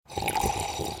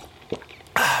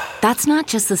That's not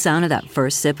just the sound of that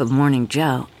first sip of Morning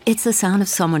Joe. It's the sound of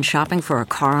someone shopping for a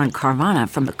car on Carvana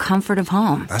from the comfort of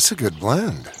home. That's a good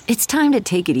blend. It's time to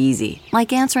take it easy,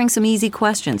 like answering some easy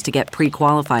questions to get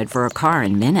pre-qualified for a car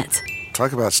in minutes.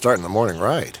 Talk about starting the morning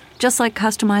right. Just like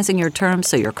customizing your terms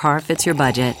so your car fits your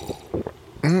budget.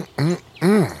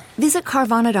 Visit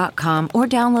Carvana.com or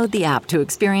download the app to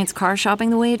experience car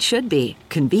shopping the way it should be.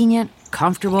 Convenient,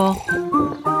 comfortable.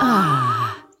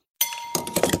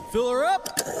 Fill her up.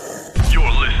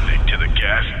 You're listening to the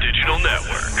Gas Digital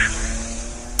Network.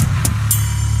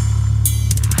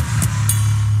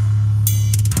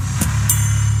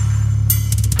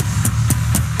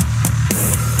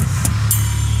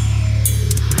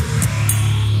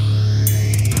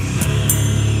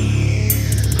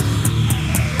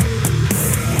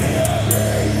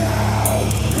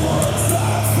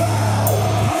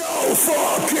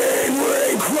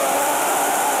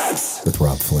 With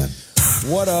Rob Flynn.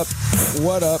 What up?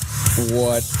 What up?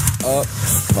 What up?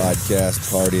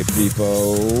 Podcast party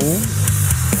people.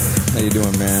 How you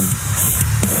doing, man?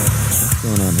 What's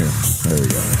going on here? There we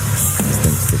go. This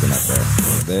thing's sticking up there.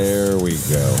 There we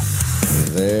go.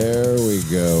 There we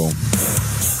go.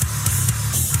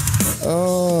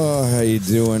 Oh, how you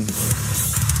doing?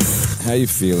 How you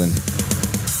feeling?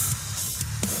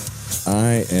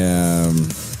 I am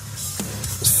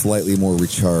slightly more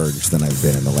recharged than I've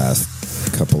been in the last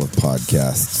couple of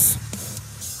podcasts.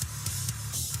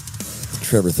 The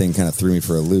Trevor thing kind of threw me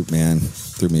for a loop, man.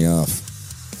 Threw me off.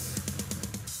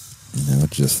 You know,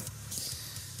 it just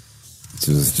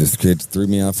threw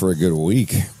me off for a good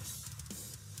week.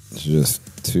 It's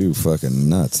just too fucking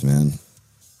nuts, man.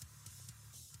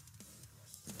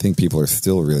 I think people are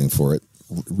still reeling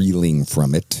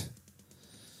from it.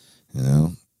 You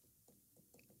know?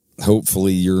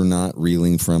 Hopefully you're not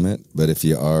reeling from it, but if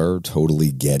you are,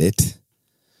 totally get it.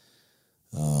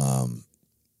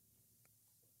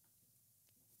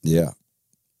 Yeah.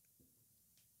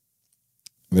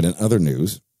 But in other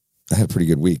news, I had a pretty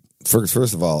good week. First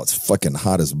of all, it's fucking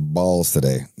hot as balls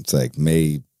today. It's like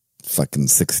May fucking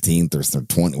 16th or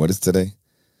 20th. What is today?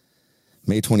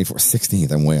 May 24th,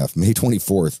 16th. I'm way off. May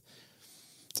 24th.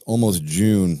 It's almost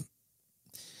June.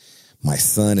 My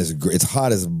sun is great. It's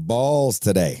hot as balls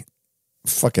today.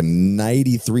 Fucking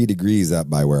 93 degrees up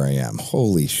by where I am.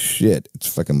 Holy shit.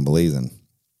 It's fucking blazing.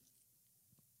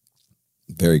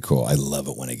 Very cool. I love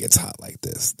it when it gets hot like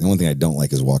this. The only thing I don't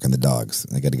like is walking the dogs.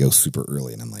 I got to go super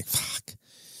early, and I'm like, fuck.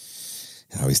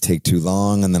 I always take too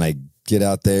long, and then I get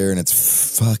out there, and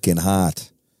it's fucking hot.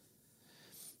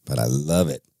 But I love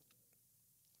it.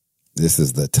 This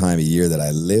is the time of year that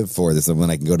I live for. This is when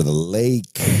I can go to the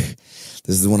lake. This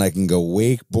is when I can go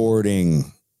wakeboarding,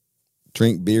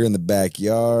 drink beer in the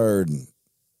backyard,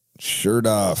 shirt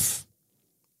off.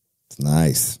 It's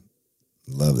nice.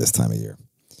 Love this time of year.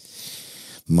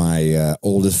 My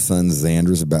oldest son,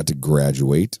 Xander's, about to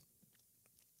graduate.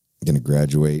 Going to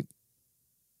graduate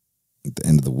at the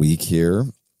end of the week here.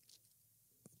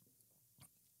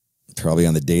 Probably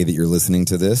on the day that you're listening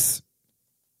to this.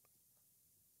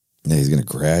 Yeah, he's going to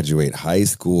graduate high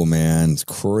school, man. It's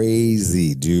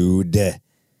crazy, dude.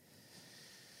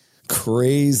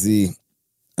 Crazy.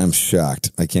 I'm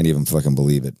shocked. I can't even fucking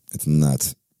believe it. It's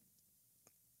nuts.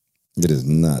 It is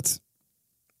nuts.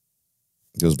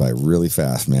 It goes by really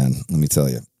fast, man. Let me tell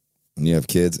you. When you have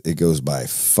kids, it goes by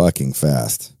fucking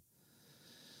fast.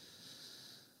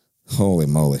 Holy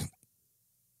moly.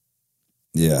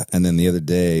 Yeah, and then the other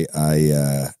day,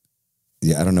 I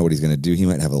don't know what he's going to do. He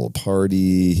might have a little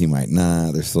party. He might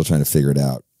not. They're still trying to figure it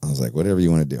out. I was like, whatever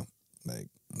you want to do. Like,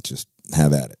 just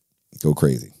have at it. Go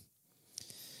crazy.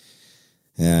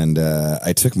 And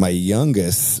I took my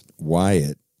youngest,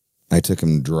 Wyatt, I took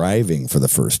him driving for the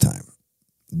first time.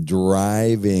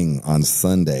 Driving on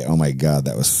Sunday. Oh, my God.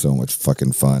 That was so much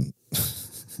fucking fun.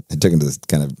 I took him to this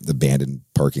kind of abandoned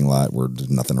parking lot where there's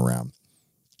nothing around.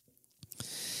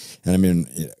 And I mean,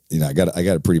 you know, I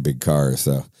got a pretty big car,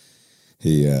 so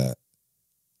he, you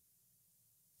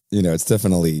know, it's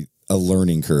definitely a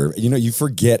learning curve. You know, you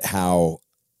forget how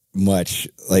much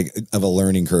like of a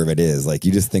learning curve it is. Like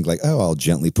you just think like, oh, I'll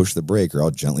gently push the brake or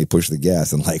I'll gently push the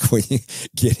gas. And like when you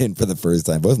get in for the first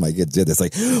time, both my kids did this.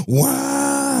 Like,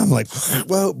 wow. I'm like,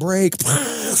 whoa, brake,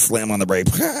 slam on the brake.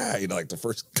 You know, like the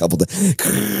first couple of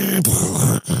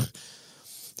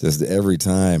just every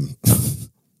time.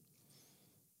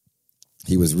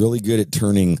 He was really good at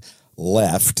turning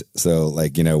left. So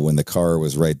like, you know, when the car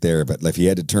was right there, but if he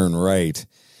had to turn right,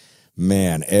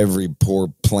 man, every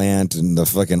poor plant and the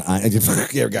fucking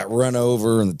got run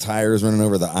over and the tires running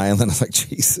over the island. I was like,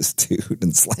 Jesus, dude,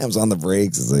 and slams on the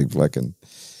brakes. It's like fucking,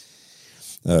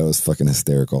 it was fucking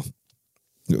hysterical.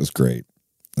 It was great.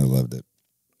 I loved it.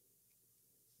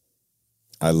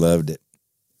 I loved it.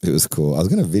 It was cool. I was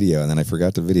going to video and then I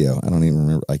forgot to video. I don't even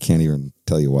remember. I can't even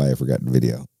tell you why I forgot to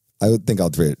video. I would think I'll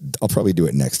probably do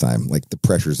it next time. Like the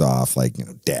pressure's off. Like, you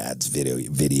know, Dad's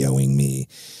videoing me.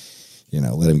 You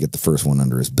know, let him get the first one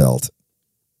under his belt.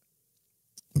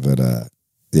 But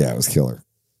yeah, it was killer.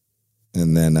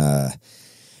 And then I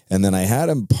had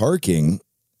him parking,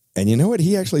 and you know what?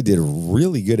 He actually did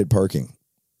really good at parking.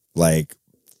 Like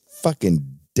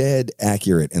fucking dead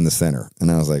accurate in the center. And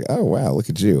I was like, oh wow, look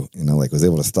at you. You know, like was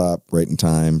able to stop right in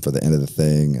time for the end of the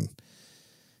thing. And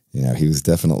you know, he was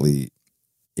definitely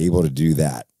able to do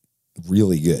that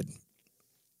really good.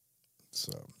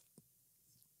 So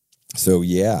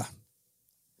yeah.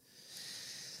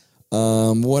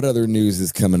 What other news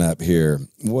is coming up here?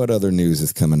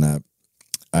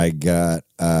 I got,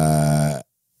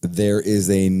 there is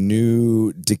a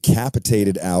new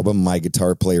Decapitated album. My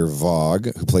guitar player Vogue,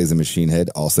 who plays a Machine Head,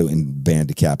 also in band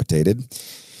Decapitated.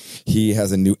 He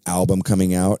has a new album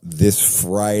coming out this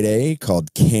Friday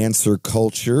called Cancer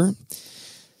Culture.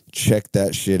 Check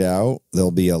that shit out.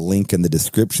 There'll be a link in the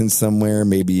description somewhere.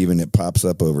 Maybe even it pops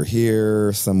up over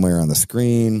here somewhere on the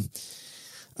screen.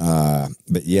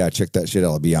 But yeah, check that shit out.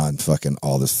 It'll be on fucking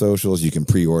all the socials. You can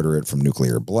pre-order it from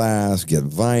Nuclear Blast, get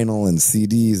vinyl and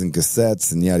CDs and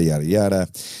cassettes and yada, yada, yada.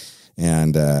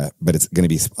 And, but it's going to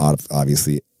be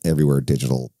obviously everywhere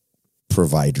digital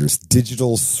providers,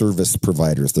 digital service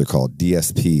providers. They're called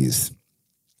DSPs.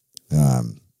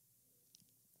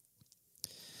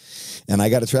 And I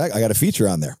got a feature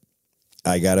on there.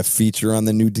 I got a feature on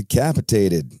the new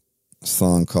Decapitated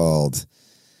song called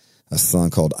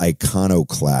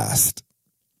Iconoclast.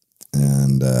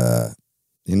 And,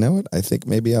 you know what? I think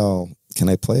maybe can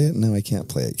I play it? No, I can't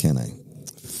play it. Can I?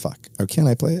 Fuck. Or can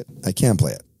I play it? I can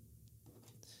play it.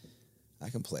 I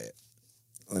can play it.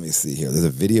 Let me see here. There's a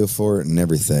video for it and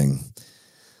everything.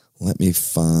 Let me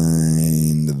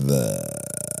find the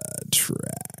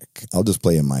track. I'll just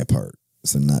play in my part,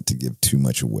 so not to give too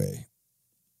much away.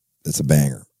 It's a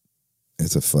banger.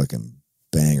 It's a fucking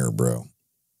banger, bro.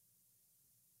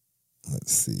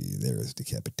 Let's see. There is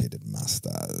Decapitated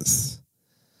Masters.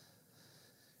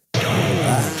 Oh,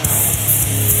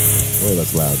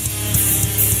 that's loud.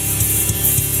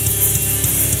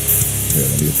 Here,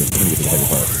 let me get to the heavy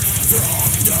part.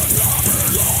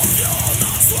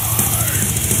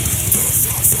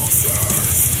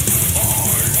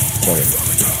 Okay.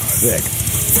 Sick.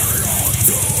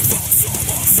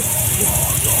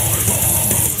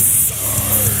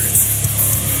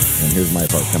 And here's my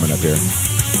part coming up here.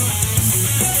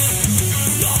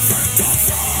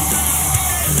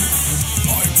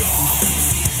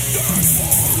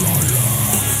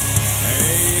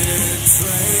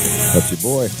 That's your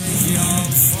boy.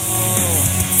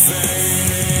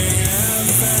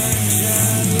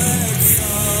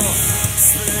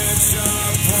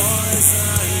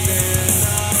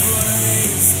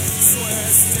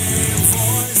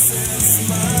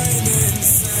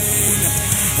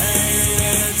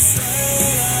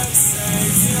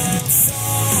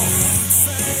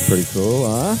 Pretty cool,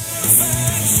 huh?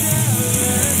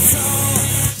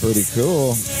 Pretty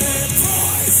cool.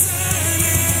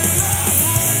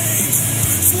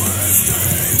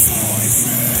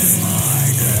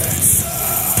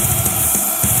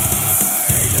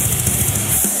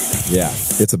 Yeah,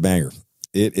 it's a banger.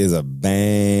 It is a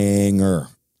banger.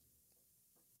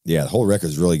 Yeah, the whole record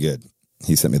is really good.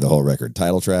 He sent me the whole record.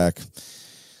 Title track,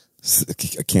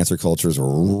 Cancer Culture is a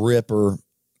ripper.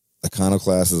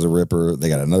 Iconoclast is a ripper. They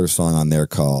got another song on there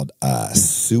called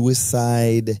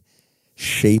Suicide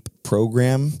Shape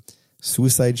Program.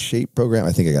 Suicide Shape Program.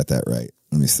 I think I got that right.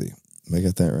 Let me see. Have I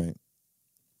got that right?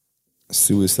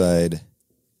 Suicide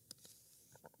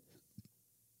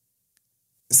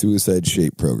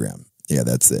Shape Program. Yeah,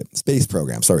 that's it. Space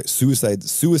Program. Sorry.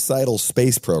 Suicidal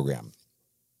Space Program.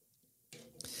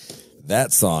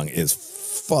 That song is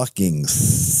fucking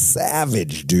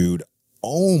savage, dude.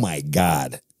 Oh my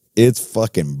God. It's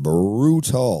fucking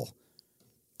brutal.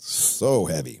 So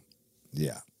heavy.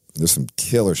 Yeah. There's some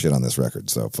killer shit on this record.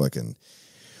 So fucking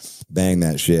bang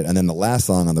that shit. And then the last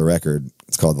song on the record,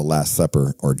 it's called The Last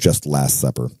Supper or Just Last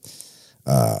Supper.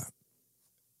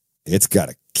 It's got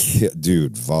a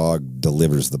dude, Vogue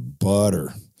delivers the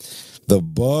butter. The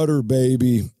butter,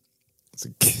 baby. It's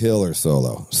a killer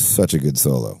solo. Such a good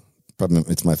solo. Probably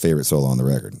it's my favorite solo on the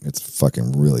record. It's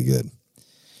fucking really good.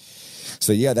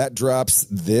 So yeah, that drops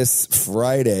this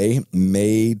Friday,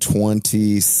 May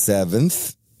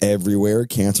 27th. Everywhere.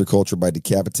 Cancer Culture by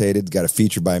Decapitated. Got a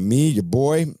feature by me, your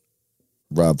boy,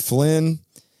 Rob Flynn.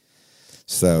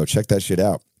 So check that shit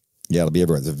out. Yeah, it'll be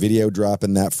everywhere. There's a video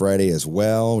dropping that Friday as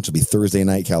well, which will be Thursday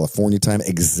night, California time.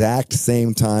 Exact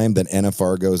same time that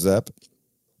NFR goes up.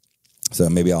 So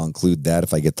maybe I'll include that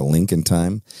if I get the link in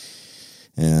time.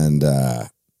 And,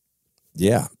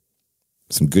 yeah,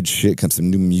 some good shit, some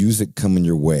new music coming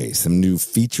your way, some new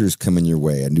features coming your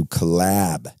way, a new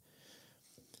collab,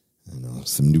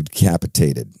 some new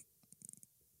Decapitated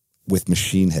with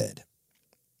Machine Head.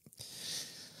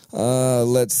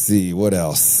 Let's see, what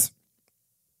else?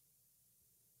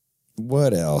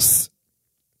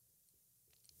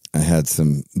 I had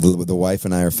the wife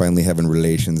and I are finally having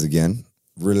relations again,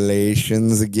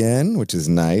 which is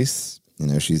nice.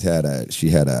 She had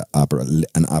an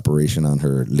operation on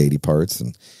her lady parts,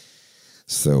 and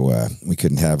so we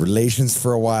couldn't have relations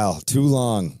for a while. Too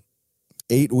long.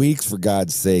 8 weeks, for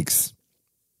God's sakes.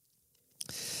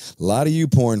 A lot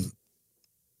of porn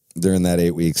during that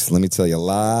 8 weeks. Let me tell you, a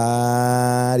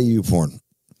lot of porn.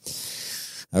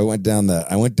 I went down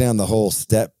the whole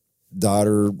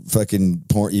stepdaughter fucking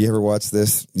porn. You ever watch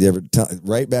this? You ever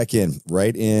write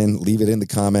in, leave it in the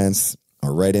comments.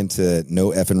 Or right into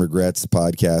No Effing Regrets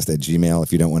podcast at Gmail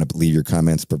if you don't want to leave your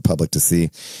comments for public to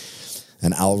see.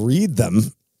 And I'll read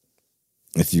them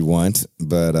if you want,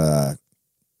 but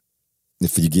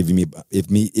if you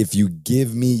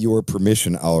give me your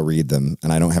permission, I'll read them,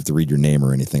 and I don't have to read your name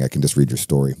or anything. I can just read your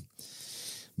story.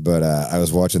 But I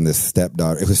was watching this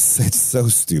stepdaughter. It's so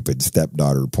stupid,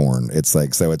 stepdaughter porn. It's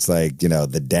like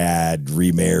the dad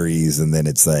remarries, and then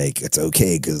it's like it's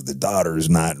okay because the daughter's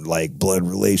not like blood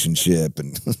relationship,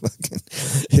 and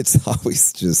it's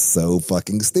always just so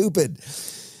fucking stupid.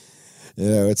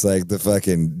 It's like the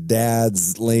fucking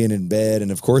dad's laying in bed,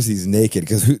 and of course he's naked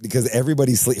because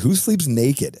everybody who sleeps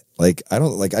naked. Like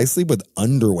I sleep with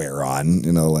underwear on,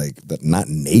 but not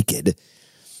naked.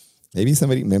 Maybe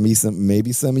some of you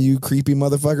creepy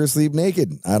motherfuckers sleep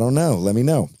naked. I don't know. Let me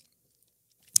know.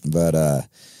 But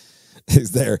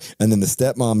he's there. And then the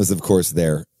stepmom is, of course,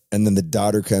 there. And then the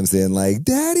daughter comes in like,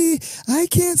 Daddy, I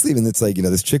can't sleep. And it's like,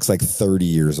 this chick's like 30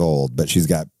 years old, but she's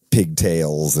got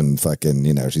pigtails and fucking,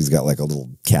 she's got like a little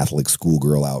Catholic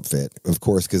schoolgirl outfit. Of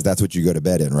course, because that's what you go to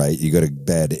bed in, right? You go to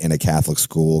bed in a Catholic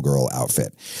schoolgirl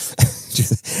outfit.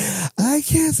 Can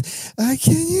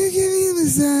you give me a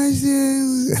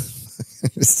massage?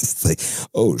 It's just like,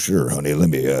 oh, sure, honey, let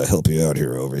me help you out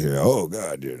over here. Oh,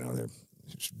 God,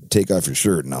 take off your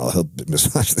shirt and I'll help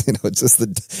massage.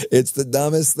 It's the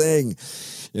dumbest thing,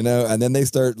 and then they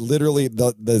start literally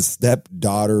the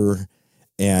stepdaughter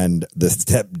and the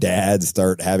stepdad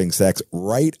start having sex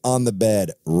right on the bed,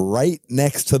 right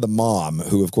next to the mom,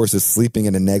 who, of course, is sleeping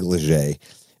in a negligee.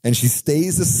 And she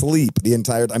stays asleep the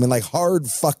entire time. Like hard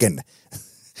fucking.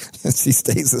 And she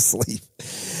stays asleep.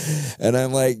 And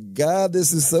I'm like, God,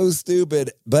 this is so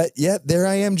stupid. But yet there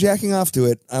I am jacking off to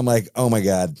it. I'm like, oh my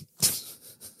God.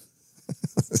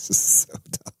 This is so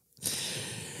dumb.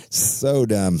 So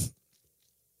dumb.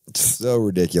 So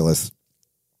ridiculous.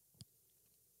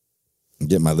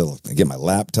 Get my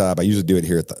laptop. I usually do it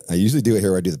here where I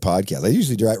do the podcast. I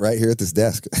usually do it right here at this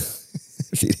desk.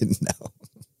 If you didn't know.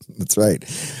 That's right.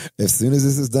 As soon as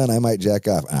this is done, I might jack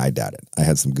off. I doubt it. I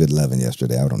had some good loving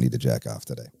yesterday. I don't need to jack off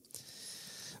today.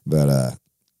 But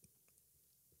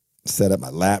set up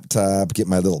my laptop, get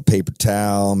my little paper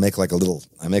towel, make like a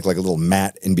little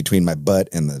mat in between my butt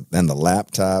and the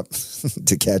laptop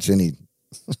to catch any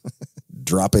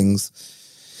droppings.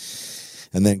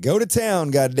 And then go to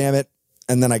town, goddammit.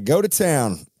 And then I go to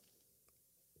town.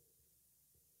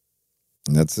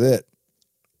 And that's it.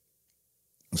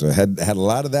 So I had a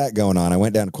lot of that going on. I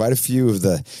went down quite a few of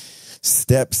the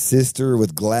stepsister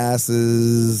with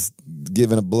glasses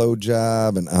giving a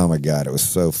blowjob, and oh my God, it was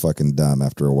so fucking dumb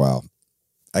after a while.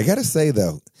 I gotta say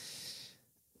though,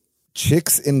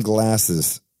 chicks in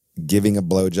glasses giving a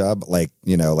blowjob,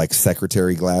 like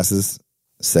secretary glasses,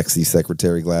 sexy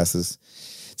secretary glasses,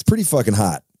 it's pretty fucking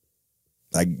hot.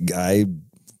 I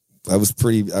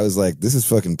was like, this is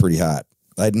fucking pretty hot.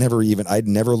 I'd never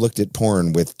looked at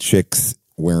porn with chicks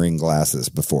wearing glasses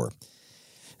before.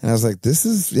 And I was like,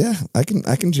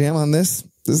 I can jam on this.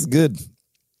 This is good.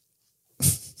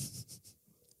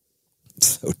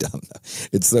 It's so dumb.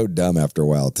 It's so dumb after a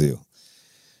while too.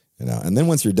 And then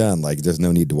once you're done, like there's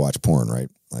no need to watch porn, right?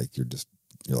 Like you're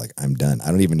like, I'm done. I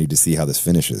don't even need to see how this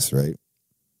finishes, right?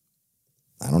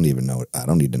 I don't need to know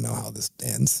how this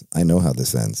ends. I know how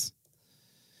this ends.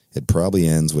 It probably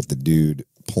ends with the dude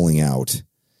pulling out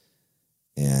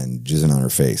and jizzing on her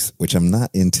face, which I'm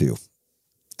not into.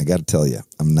 I got to tell you,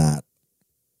 I'm not.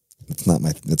 It's not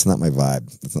my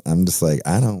vibe. I'm just like,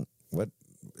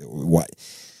 what?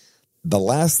 The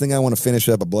last thing I want to finish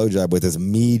up a blowjob with is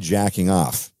me jacking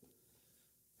off.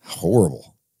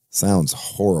 Horrible. Sounds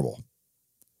horrible.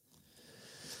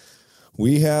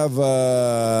 We have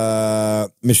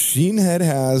Machine Head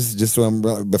has, just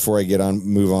so before I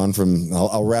move on from,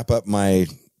 I'll wrap up my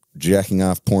jacking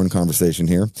off porn conversation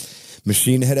here.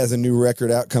 Machine Head has a new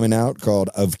record coming out called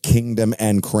Of Kingdom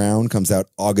and Crown. Comes out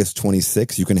August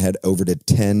 26th. You can head over to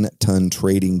 10 Ton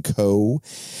Trading Co.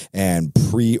 and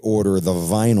pre-order the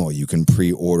vinyl. You can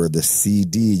pre-order the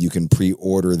CD. You can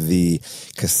pre-order the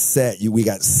cassette. We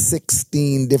got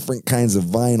 16 different kinds of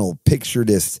vinyl, picture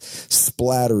discs,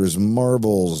 splatters,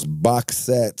 marbles, box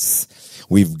sets.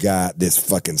 We've got this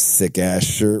fucking sick-ass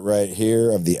shirt right here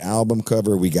of the album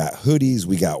cover. We got hoodies.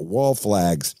 We got wall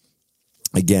flags.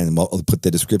 Again, I'll put the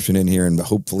description in here, and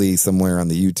hopefully somewhere on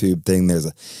the YouTube thing, there's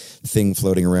a thing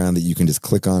floating around that you can just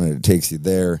click on, and it takes you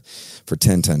there for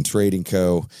 10 Ton Trading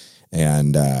Co.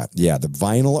 And the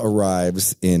vinyl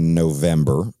arrives in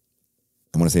November.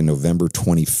 I want to say November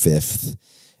 25th,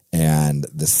 and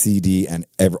the CD and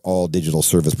all digital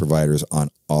service providers on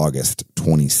August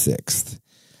 26th.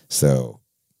 So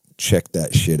check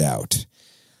that shit out.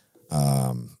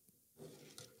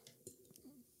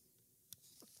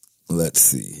 Let's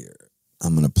see here.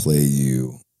 I'm going to play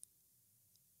you.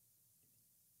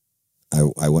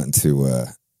 I went to,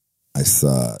 I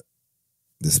saw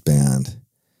this band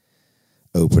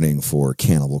opening for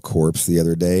Cannibal Corpse the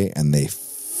other day, and they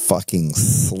fucking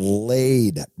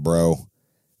slayed, bro.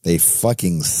 They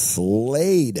fucking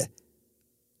slayed.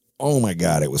 Oh my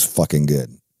God, it was fucking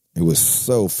good. It was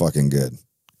so fucking good.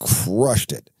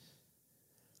 Crushed it.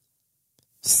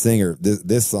 Singer,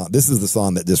 this song, this is the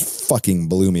song that just fucking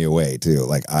blew me away too.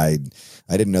 Like I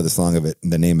didn't know the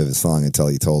name of the song until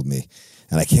he told me,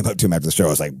 and I came up to him after the show. I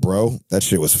was like, bro, that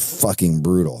shit was fucking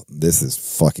brutal. This is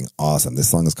fucking awesome. This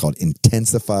song is called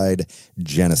Intensified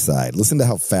Genocide. Listen to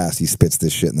how fast he spits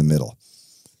this shit in the middle.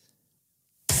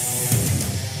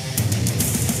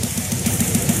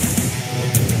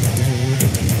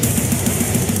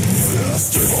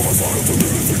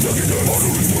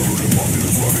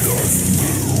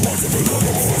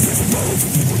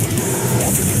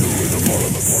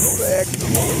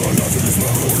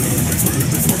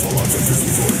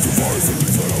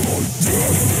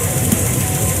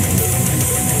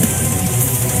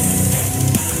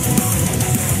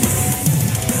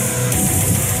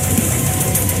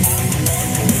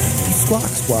 Squawk,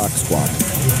 squawk, squawk.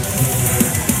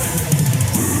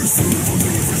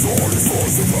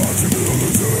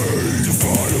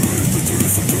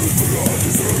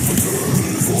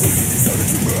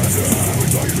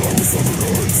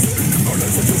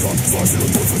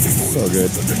 So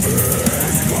good.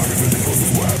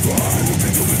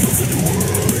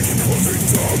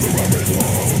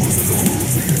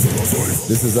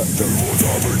 This is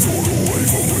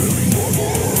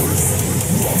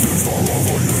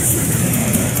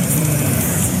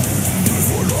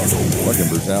fucking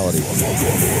brutality.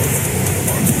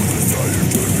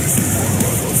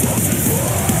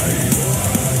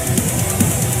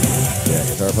 Yeah,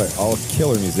 guitar play, all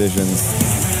killer musicians.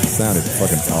 Sounded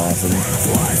fucking awesome.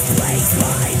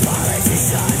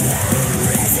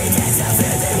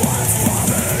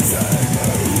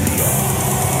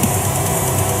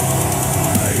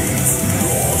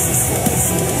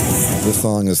 This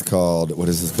song is called, what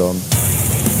is this called?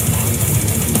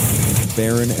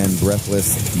 Barren and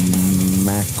Breathless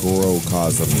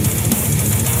Macrocosm.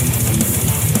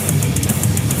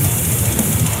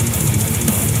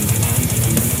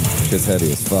 Shit's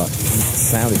heavy as fuck.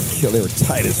 Sounded killer. They were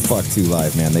tight as fuck too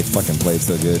live, man. They fucking played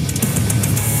so good.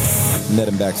 Met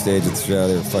them backstage at the show.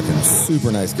 They were fucking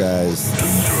super nice guys.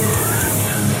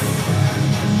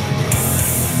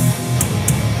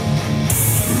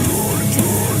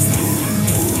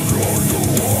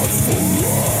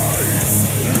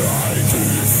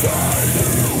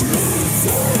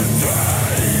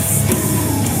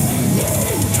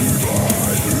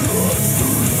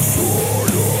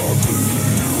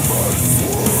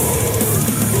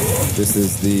 This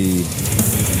is the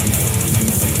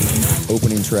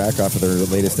opening track off of their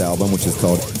latest album, which is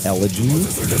called Elegy.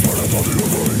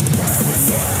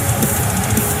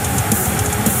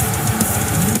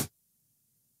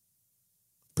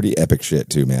 Pretty epic shit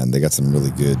too, man. They got some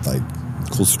really good, like,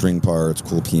 cool string parts,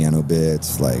 cool piano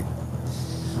bits, like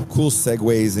cool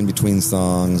segues in between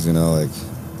songs, you know, like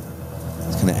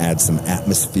it's gonna add some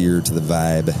atmosphere to the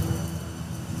vibe.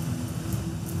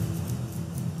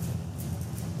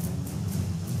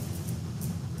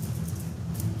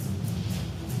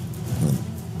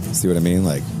 See what I mean?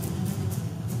 Like,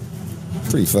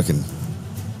 pretty fucking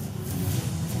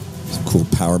cool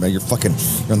power, man. You're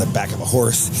on the back of a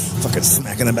horse, fucking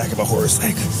smacking the back of a horse,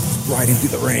 like riding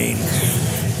through the rain.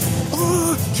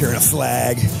 carrying a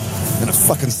flag and a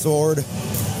fucking sword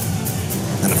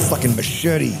and a fucking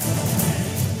machete.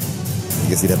 I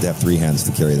guess he'd have to have 3 hands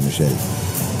to carry the machete.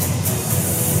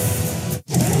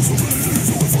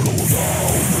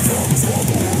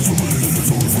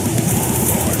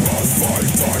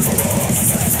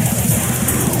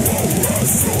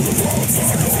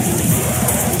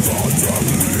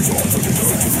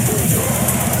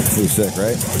 Pretty sick,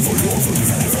 right?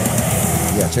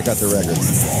 Yeah, check out the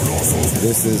records.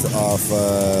 This is off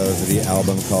of the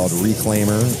album called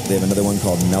Reclaimer. They have another one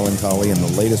called Melancholy, and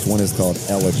the latest one is called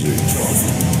Elegy.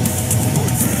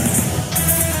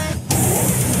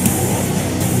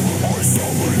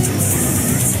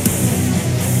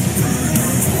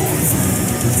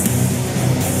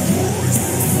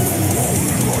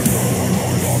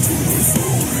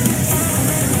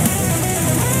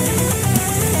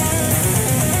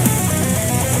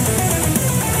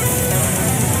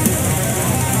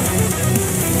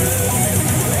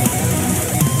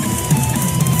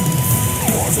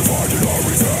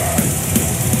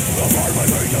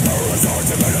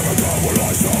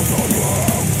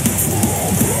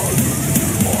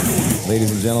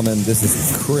 Ladies and gentlemen, this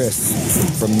is Chris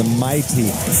from the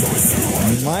mighty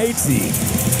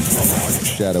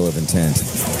Shadow of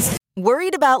Intent.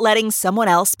 Worried about letting someone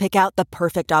else pick out the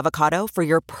perfect avocado for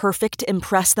your perfect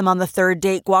impress them on the third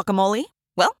date guacamole?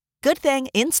 Well, good thing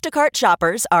Instacart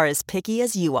shoppers are as picky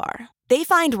as you are. They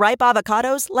find ripe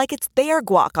avocados like it's their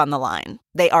guac on the line.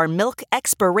 They are milk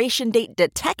expiration date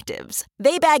detectives.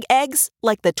 They bag eggs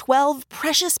like the 12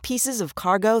 precious pieces of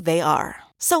cargo they are.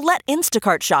 So let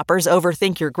Instacart shoppers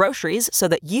overthink your groceries so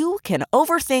that you can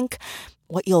overthink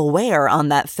what you'll wear on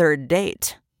that third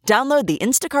date. Download the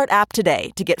Instacart app today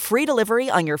to get free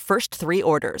delivery on your first 3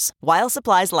 orders, while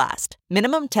supplies last.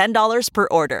 Minimum $10 per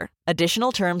order.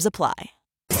 Additional terms apply.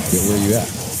 Where are you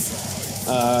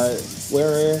at?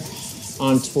 We're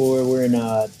on tour. We're in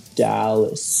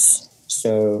Dallas.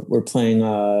 So we're playing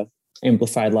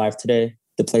Amplified Live today,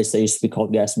 the place that used to be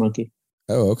called Gas Monkey.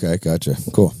 Oh, okay. Gotcha.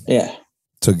 Cool. Yeah.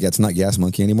 So it's not Gas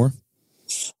Monkey anymore?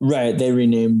 Right. They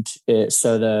renamed it.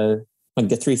 So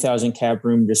the 3,000 cap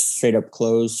room just straight up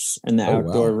closed, and the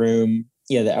outdoor room.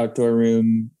 Yeah, the outdoor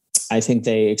room. I think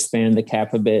they expanded the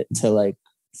cap a bit to like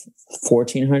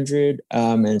 1,400,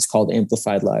 and it's called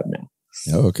Amplified Live now.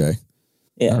 Oh, okay.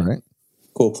 Yeah. All right.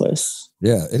 Cool place.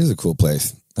 Yeah, it is a cool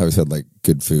place. I always had like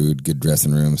good food, good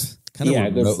dressing rooms. Kind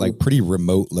of remote, like pretty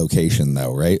remote location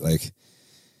though, right? Like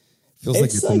feels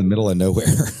like it's in the middle of nowhere.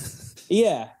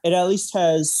 Yeah, it at least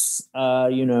has,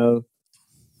 the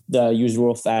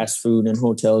usual fast food and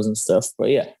hotels and stuff.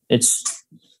 But yeah, it's,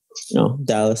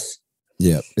 Dallas.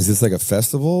 Yeah. Is this like a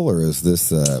festival or is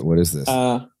this, what is this?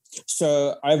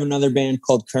 So I have another band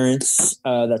called Currents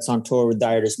that's on tour with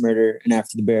Diarist Murder and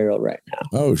After the Burial right now.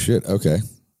 Oh, shit. Okay.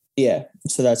 Yeah.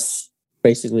 So that's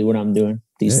basically what I'm doing.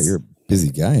 Yeah, you're a busy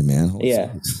guy, man. Holy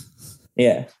yeah. smokes.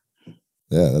 Yeah.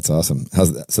 Yeah, that's awesome.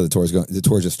 How's that? So the tour's going? The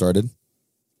tour just started?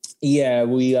 Yeah,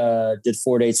 we did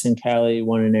 4 dates in Cali,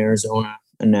 1 in Arizona,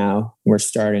 and now we're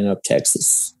starting up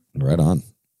Texas. Right on.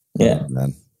 Yeah,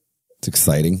 man, it's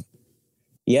exciting.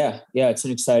 Yeah, it's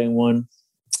an exciting one.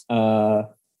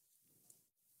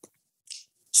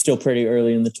 Still pretty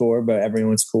early in the tour, but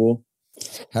everyone's cool.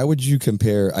 How would you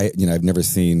compare? I've never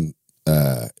seen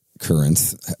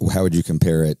Currents. How would you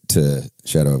compare it to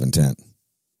Shadow of Intent?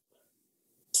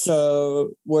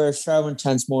 So where Shadow of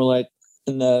Intent's more like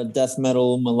in the death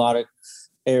metal melodic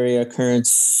area,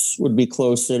 Currents would be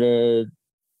closer to,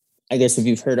 I guess, if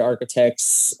you've heard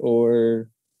Architects or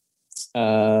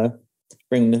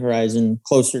Bring the Horizon,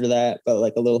 closer to that, but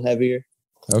like a little heavier.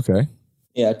 Okay.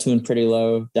 Yeah, tuned pretty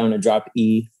low, down to drop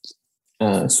E.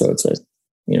 So it's a,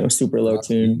 super low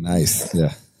tune. Nice.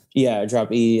 Yeah. Yeah,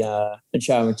 drop E and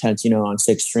Shadow of Intent's, on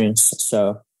 6 strings.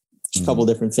 So just a couple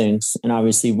different things. And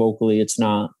obviously vocally, it's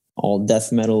not all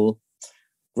death metal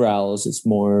growls. It's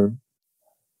more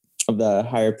of the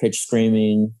higher pitched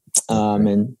screaming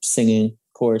and singing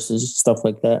choruses, stuff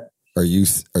like that. Are you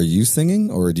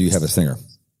singing or do you have a singer?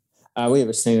 We have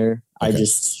a singer. Okay.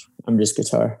 I'm just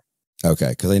guitar. Okay,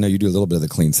 because I know you do a little bit of the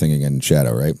clean singing in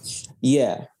Shadow, right?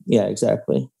 Yeah,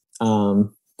 exactly.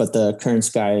 But the Currents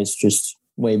guy is just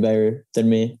way better than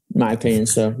me, in my opinion.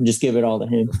 So just give it all to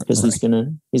him because he's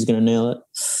gonna nail it.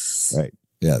 Right.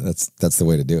 Yeah, that's the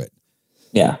way to do it.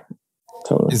 Yeah,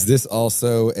 totally. Is this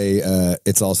also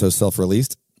it's also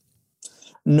self-released?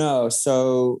 No.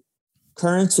 So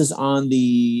Currents is on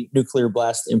the Nuclear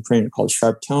Blast imprint called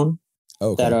Sharp Tone.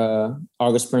 Okay. That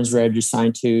August Burns Red just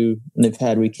signed to, and they've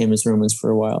had We Came as Romans for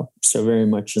a while. So very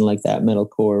much in like that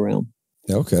metalcore realm.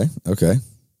 Okay.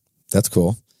 That's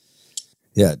cool.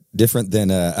 Yeah, different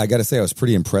than I got to say, I was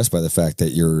pretty impressed by the fact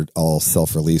that you're all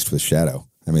self-released with Shadow.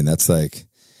 I mean, that's like,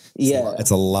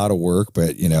 it's a lot of work,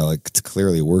 but like it's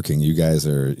clearly working. You guys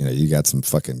are, you got some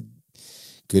fucking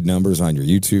good numbers on your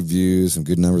YouTube views, some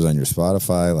good numbers on your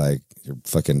Spotify. Like you're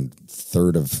fucking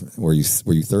were you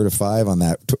third of 5 on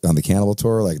that on the Cannibal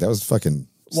tour? Like that was fucking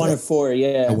 1 of 4.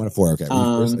 Yeah, oh, 1 of 4. Okay,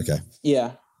 okay,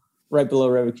 yeah, right below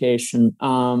Revocation.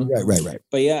 Right.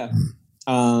 But yeah,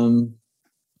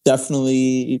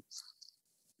 definitely.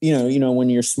 When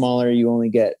you're smaller, you only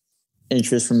get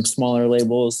interest from smaller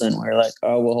labels, and we're like,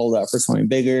 oh, we'll hold out for something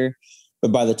bigger.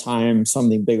 But by the time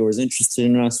something bigger was interested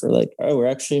in us, we're like, oh, we're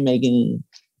actually making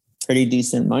pretty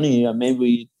decent money.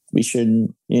 Maybe we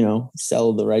shouldn't,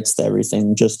 sell the rights to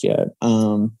everything just yet.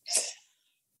 And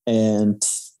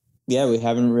yeah, we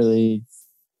haven't really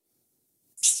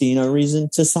seen a reason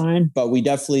to sign, but we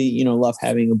definitely, love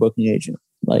having a booking agent.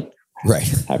 Like, right.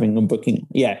 Having a booking.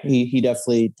 Yeah. He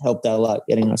definitely helped out a lot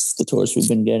getting us the tours we've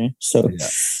been getting. So, yeah.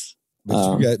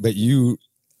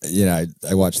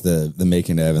 I watched the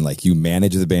making of, and like you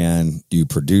manage the band, you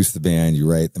produce the band, you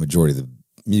write the majority of the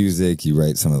music, you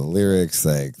write some of the lyrics.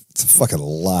 Like it's a fucking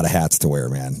lot of hats to wear,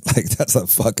 man. Like that's a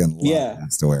fucking lot of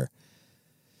hats to wear.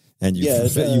 And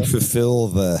you fulfill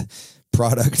the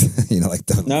product, like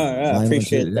the I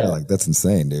appreciate that. Like that's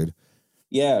insane, dude.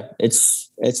 Yeah,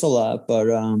 it's a lot, but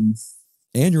and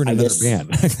you're in another band.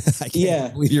 I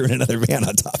can't believe you're in another band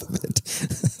on top of it.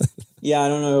 Yeah, I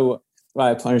don't know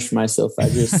why I punished myself. I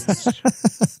just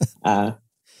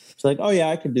it's like, oh yeah,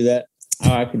 I could do that.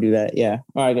 Oh, I could do that. Yeah.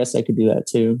 Oh, I guess I could do that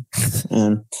too.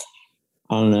 And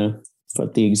I don't know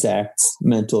what the exact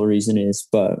mental reason is,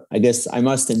 but I guess I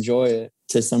must enjoy it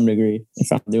to some degree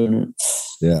if I'm doing it.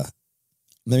 Yeah.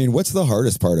 I mean, what's the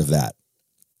hardest part of that?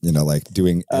 Like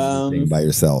doing everything by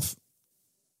yourself.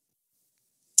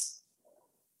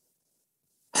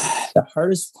 The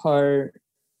hardest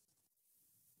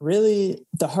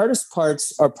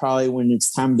parts are probably when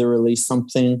it's time to release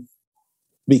something,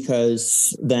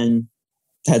 because then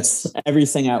that's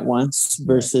everything at once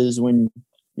versus when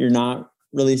you're not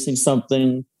releasing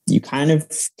something, you kind of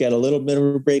get a little bit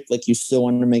of a break. Like you still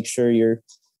want to make sure you're,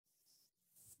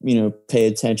 pay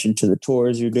attention to the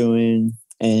tours you're doing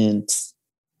and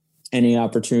any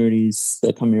opportunities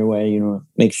that come your way,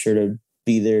 make sure to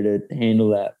be there to handle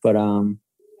that. But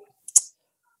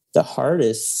the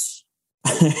hardest,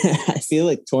 I feel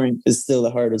like touring is still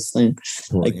the hardest thing,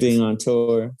 like being on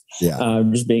tour. Yeah.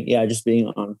 Just being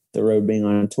on the road, being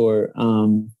on tour.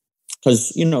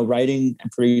 Because, writing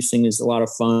and producing is a lot of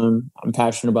fun. I'm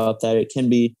passionate about that. It can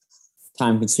be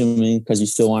time consuming because you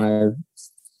still want to,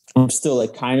 I'm still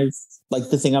like kind of like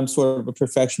the thing. I'm sort of a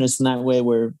perfectionist in that way,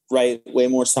 where write way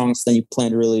more songs than you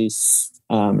plan to release,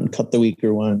 and cut the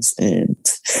weaker ones and,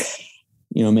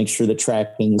 make sure the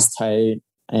tracking is tight.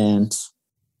 And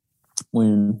I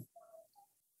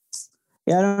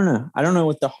don't know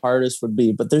what the hardest would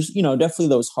be, but there's, definitely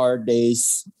those hard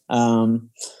days,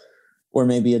 where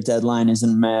maybe a deadline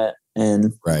isn't met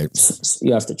and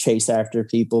you have to chase after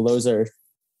people. Those are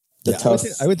the tough.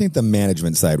 I would think the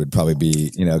management side would probably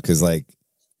be, cause like,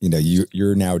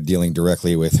 you're now dealing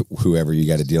directly with whoever you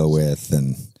got to deal with.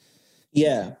 And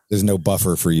there's no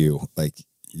buffer for you. Like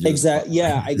exactly.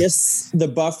 Yeah. I guess the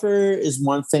buffer is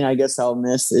one thing I guess I'll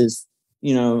miss is,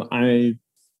 I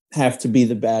have to be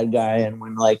the bad guy. And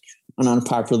when like an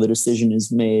unpopular decision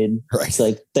is made, it's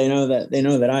like, they know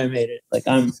that I made it. Like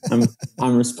I'm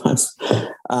responsible.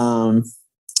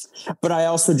 But I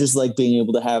also just like being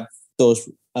able to have those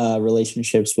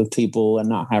relationships with people and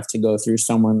not have to go through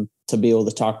someone to be able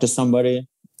to talk to somebody.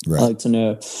 I like to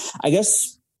know, I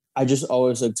guess I just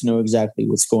always like to know exactly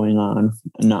what's going on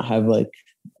and not have like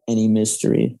any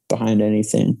mystery behind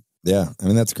anything. Yeah. I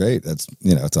mean, that's great. That's,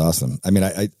 it's awesome. I mean,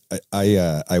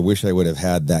 I wish I would have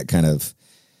had that kind of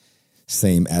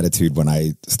same attitude when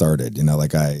I started,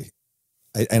 like I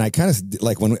kind of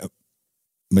like when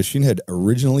Machine Head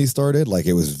originally started, like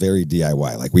it was very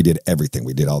DIY. Like we did everything.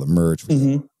 We did all the merch, we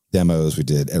did demos, we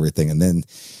did everything. And then,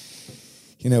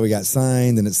 we got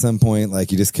signed. And at some point,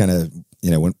 like you just kind of,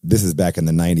 when this is back in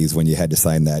the 90s when you had to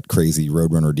sign that crazy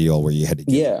Roadrunner deal where you had to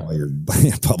get all your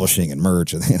publishing and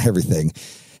merch and everything.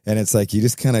 And it's like, you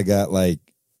just kind of got like,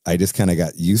 I just kind of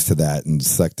got used to that and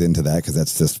sucked into that because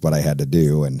that's just what I had to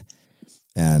do.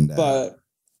 But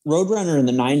Roadrunner in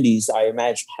the 90s, I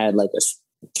imagine, had like a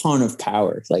ton of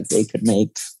power. Like they could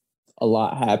make a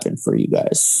lot happen for you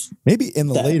guys. Maybe in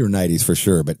the later 90s for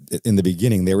sure. But in the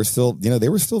beginning, they were still,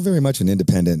 very much an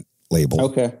independent label.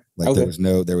 Okay. Like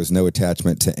there was no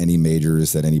attachment to any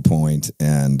majors at any point.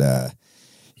 And,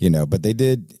 but they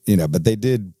did,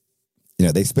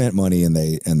 they spent money and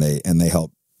they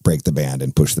helped, break the band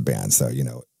and push the band. So, you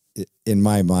know, in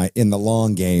my mind, in the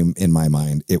long game, in my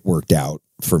mind, it worked out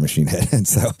for Machine Head. And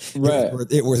so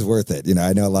it was worth it. You know,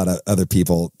 I know a lot of other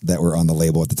people that were on the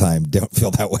label at the time don't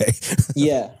feel that way.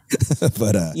 Yeah.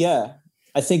 But yeah.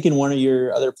 I think in one of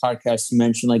your other podcasts, you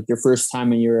mentioned like your first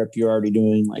time in Europe, you're already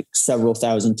doing like several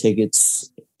thousand tickets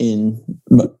in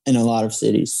a lot of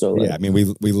cities. So like, yeah, I mean,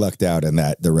 we lucked out in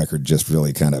that the record just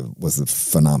really kind of was a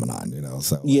phenomenon, you know.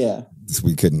 So yeah,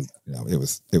 we couldn't, you know, it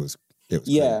was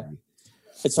yeah. crazy.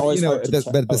 It's always hard to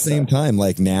but at the same time,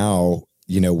 like now,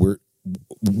 you know,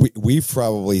 we've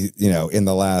probably, you know, in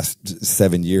the last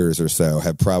 7 years or so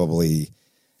have probably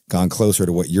gone closer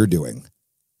to what you're doing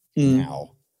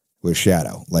now with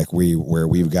Shadow, like where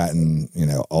we've gotten, you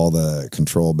know, all the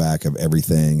control back of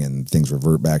everything and things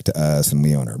revert back to us, and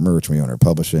we own our merch, we own our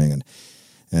publishing,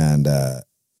 and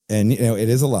you know, it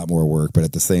is a lot more work, but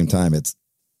at the same time, it's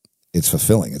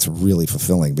fulfilling. It's really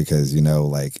fulfilling because, you know,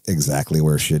 like exactly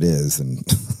where shit is, and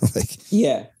like,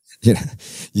 yeah, you know,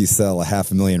 you sell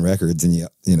 500,000 records and you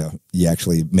know, you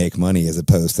actually make money as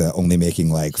opposed to only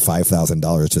making like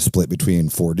 $5,000 to split between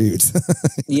 4 dudes.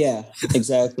 Yeah,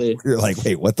 exactly. You're like,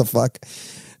 wait, what the fuck?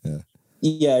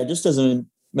 Yeah, it just doesn't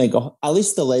make at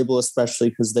least the label, especially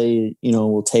because they, you know,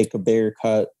 will take a bigger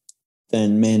cut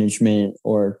than management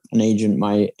or an agent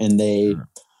might. And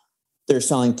their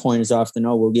selling point is often,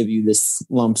 oh, we'll give you this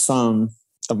lump sum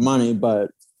of money, but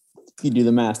if you do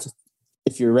the math,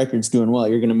 if your record's doing well,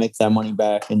 you're going to make that money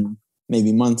back in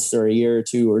maybe months or a year or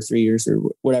 2 or 3 years or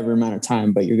whatever amount of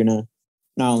time, but you're going to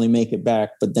not only make it back,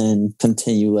 but then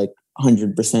continue like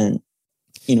 100%,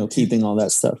 you know, keeping all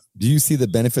that stuff. Do you see the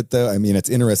benefit though? I mean, it's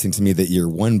interesting to me that your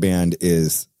one band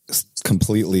is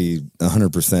completely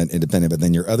 100% independent, but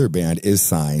then your other band is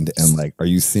signed, and like, are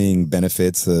you seeing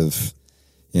benefits of,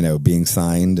 you know, being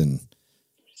signed? And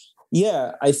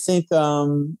yeah, I think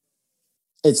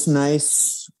it's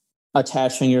nice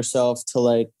attaching yourself to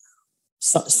like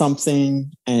something,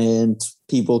 and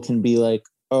people can be like,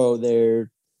 oh,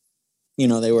 they're, you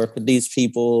know, they work with these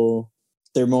people.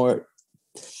 They're more,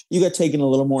 you get taken a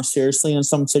little more seriously in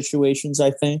some situations,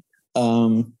 I think.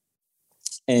 And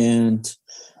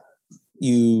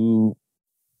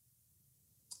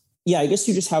I guess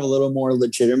you just have a little more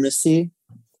legitimacy.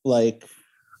 Like,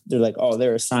 they're like, oh,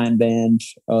 they're a signed band.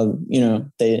 You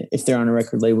know, if they're on a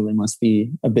record label, they must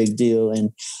be a big deal.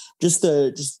 And just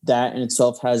that in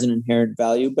itself has an inherent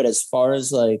value. But as far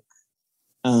as like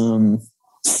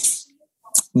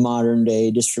modern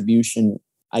day distribution,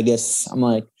 I guess I'm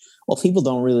like, well, people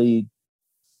don't really.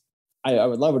 I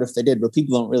would love it if they did, but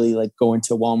people don't really like go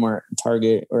into Walmart,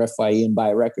 Target, or FYE and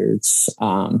buy records.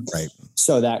 right.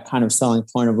 So that kind of selling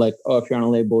point of like, oh, if you're on a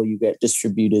label, you get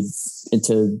distributed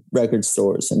into record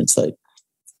stores, and it's like,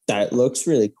 that looks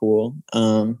really cool.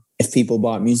 If people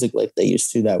bought music like they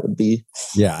used to, that would be.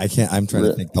 Yeah, I'm trying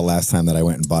to think the last time that I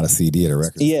went and bought a CD at a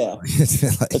record store.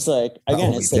 It's like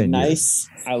again, it's like nice.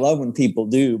 I love when people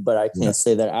do, but I can't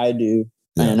say that I do.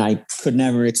 Yeah. And I could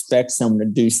never expect someone to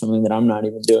do something that I'm not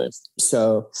even doing.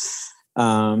 So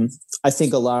I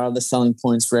think a lot of the selling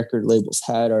points record labels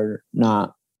had are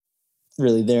not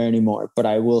really there anymore. But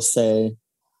I will say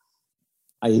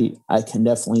I can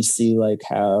definitely see like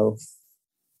how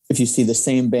if you see the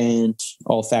same band,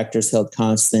 all factors held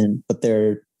constant, but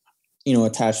they're, you know,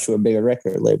 attached to a bigger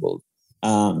record label,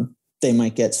 they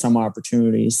might get some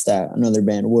opportunities that another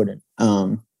band wouldn't.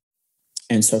 And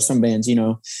so some bands, you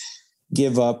know,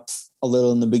 give up a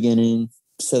little in the beginning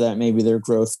so that maybe their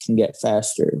growth can get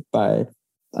faster by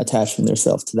attaching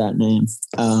themselves to that name.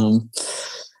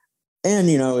 And,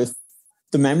 you know, if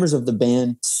the members of the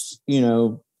band, you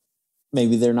know,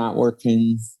 maybe they're not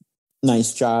working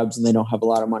nice jobs and they don't have a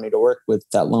lot of money to work with,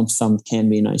 that lump sum can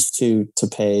be nice too, to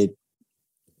pay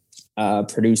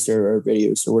producer or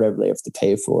videos or whatever they have to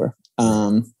pay for.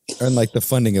 And like the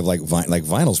funding of like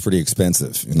vinyl's pretty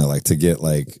expensive, you know, like to get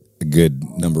like a good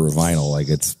number of vinyl, like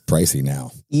it's pricey now.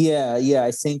 Yeah.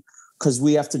 I think because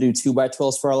we have to do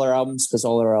 2x12s for all our albums, because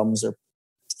all our albums are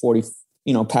 40,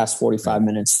 you know, past 45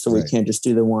 minutes. So we can't just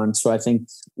do the one. So I think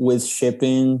with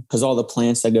shipping, because all the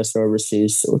plants, I guess, are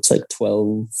overseas. So it's like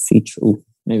 12 each. Ooh,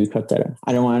 maybe cut that out.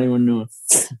 I don't want anyone to know.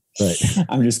 Right.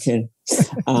 I'm just kidding.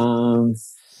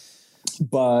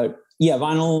 But yeah,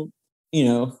 vinyl, you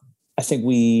know, I think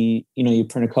you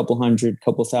print a couple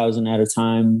thousand at a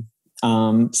time.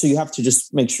 So you have to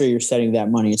just make sure you're setting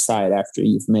that money aside after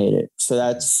you've made it. So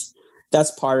that's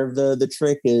part of the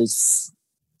trick is,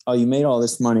 oh, you made all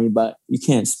this money, but you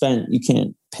can't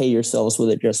pay yourselves with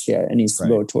it just yet. It needs to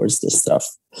go towards this stuff.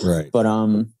 Right. But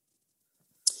I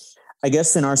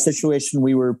guess in our situation,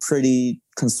 we were pretty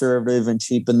conservative and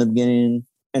cheap in the beginning.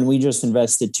 and we just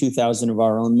invested $2,000 of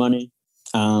our own money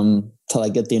to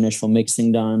like get the initial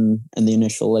mixing done and the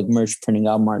initial like merch printing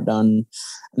album art done.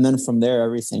 And then from there,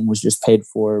 everything was just paid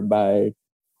for by,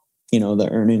 the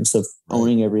earnings of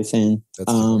owning everything.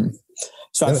 That's killer.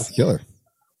 So That's killer.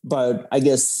 But I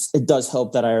guess it does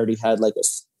help that I already had like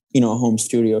a home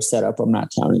studio set up. I'm not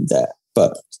counting that,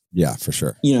 but yeah, for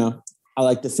sure. I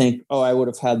like to think, I would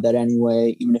have had that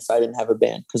anyway, even if I didn't have a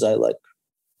band, because I like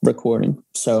recording.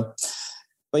 So,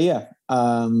 but yeah,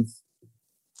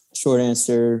 short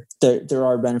answer, there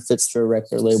are benefits to a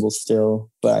record label still,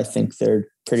 but I think they're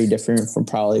pretty different from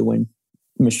probably when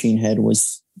Machine Head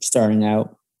was starting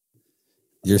out.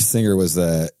 Your singer was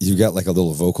you got like a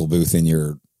little vocal booth in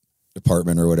your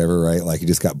apartment or whatever, right? Like you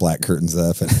just got black curtains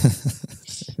up. And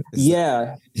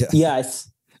yeah.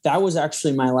 That was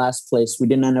actually my last place. We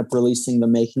didn't end up releasing the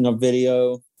making of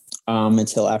video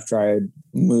until after I had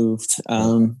moved.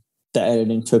 The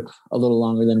editing took a little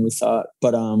longer than we thought,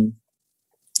 but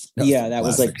that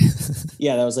was like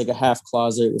that was like a half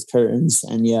closet with curtains,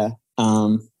 and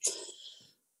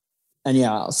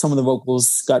some of the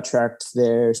vocals got tracked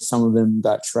there. Some of them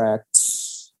got tracked.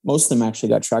 Most of them actually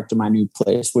got tracked to my new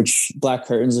place, which black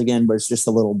curtains again, but it's just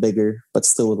a little bigger, but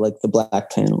still with like the black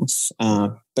panels.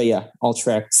 But yeah, all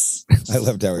tracked. I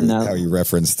loved how you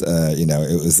referenced,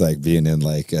 it was like being in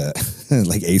like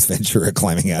like Ace Ventura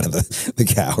climbing out of the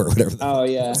cow or whatever. Oh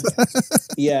yeah.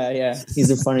 Yeah. He's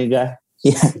a funny guy.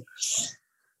 Yeah.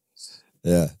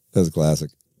 Yeah. That was classic.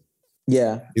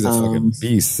 Yeah. He's a fucking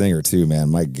beast singer too,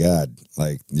 man. My God.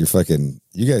 Like you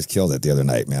guys killed it the other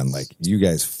night, man. Like you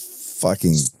guys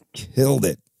fucking killed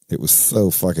it. It was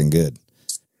so fucking good.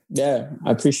 Yeah,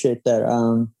 I appreciate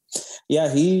that.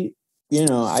 He,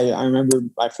 I remember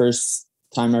my first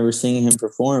time ever seeing him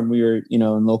perform. We were,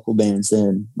 in local bands,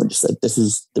 and we're just like, this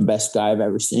is the best guy I've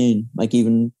ever seen. Like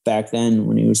even back then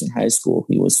when he was in high school,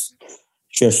 he was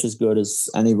just as good as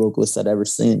any vocalist I'd ever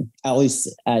seen. At least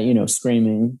at,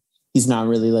 screaming. He's not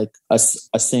really like a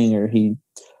singer. He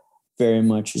very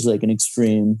much is like an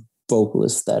extreme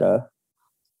vocalist that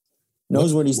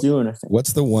knows what he's doing, I think.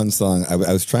 What's the one song? I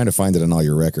was trying to find it on all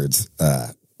your records.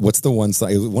 What's the one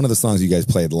song? It was one of the songs you guys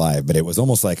played live, but it was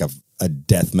almost like a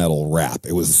death metal rap.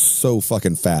 It was so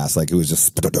fucking fast. Like it was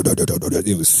just,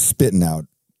 it was spitting out.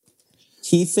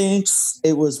 He thinks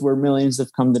it was Where Millions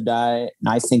Have Come to Die, and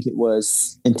I think it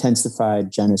was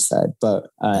Intensified Genocide, but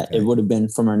it would have been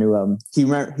from our new album. He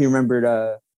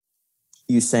remembered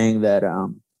you saying that,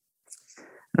 and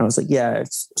I was like, yeah,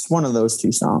 it's one of those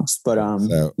two songs. But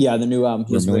the new album.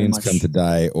 Where Millions Come to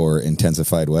Die or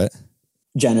Intensified what?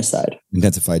 Genocide.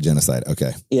 Intensified Genocide.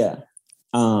 Okay. Yeah.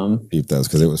 Keep those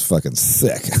because it was fucking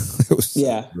sick. It was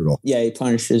brutal. Yeah, he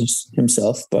punishes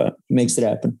himself, but makes it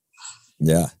happen.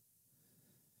 Yeah.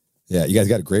 Yeah, you guys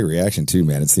got a great reaction too,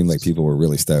 man. It seemed like people were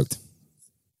really stoked.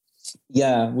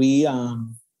 Yeah, we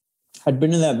had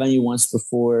been to that venue once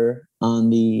before on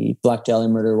the Black Dahlia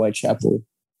Murder Whitechapel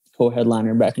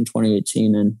co-headliner back in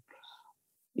 2018, and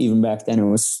even back then it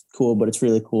was cool, but it's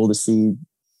really cool to see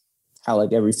how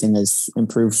like everything has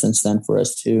improved since then for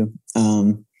us too.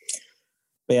 But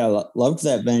yeah, loved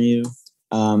that venue.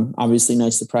 Obviously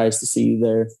nice surprise to see you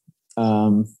there.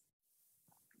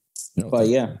 But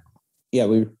yeah,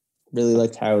 we really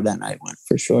liked how that night went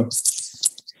for sure.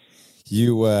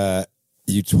 You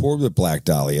toured with Black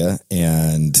Dahlia,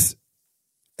 and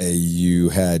you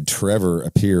had Trevor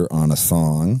appear on a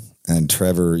song. And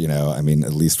Trevor,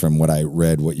 at least from what I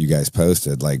read, what you guys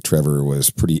posted, like Trevor was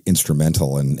pretty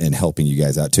instrumental in helping you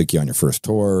guys out, took you on your first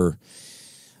tour.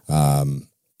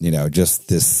 Just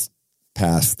this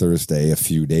past Thursday, a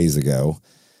few days ago,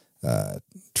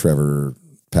 Trevor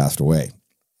passed away.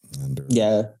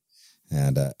 I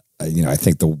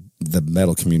think the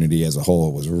metal community as a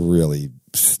whole was really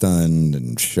stunned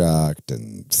and shocked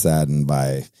and saddened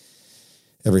by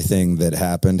everything that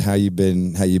happened. How you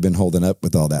been holding up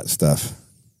with all that stuff?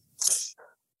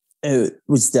 It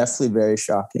was definitely very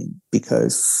shocking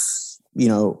because,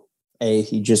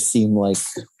 he just seemed like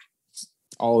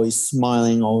always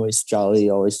smiling, always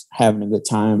jolly, always having a good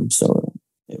time. So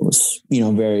it was,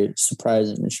 very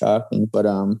surprising and shocking. But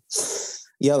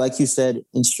like you said,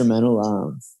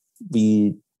 instrumental.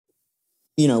 We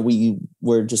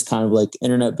were just kind of like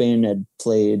internet band, had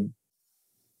played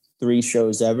 3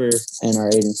 shows ever, and our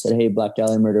agent said, hey, Black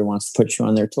Dahlia Murder wants to put you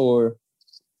on their tour.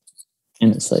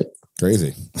 And it's like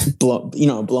crazy,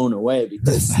 blown away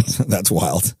because that's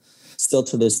wild. Still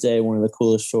to this day, one of the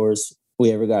coolest tours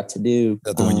we ever got to do. Is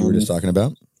that the one you were just talking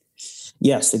about?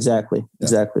 Yes, exactly. Yeah.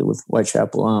 Exactly, with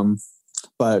Whitechapel.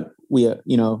 But we,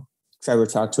 Trevor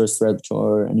talked to us throughout the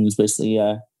tour, and he was basically,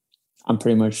 I'm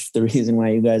pretty much the reason why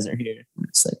you guys are here. And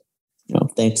it's like,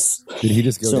 thanks. Did he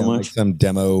just go so down much. like some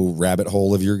demo rabbit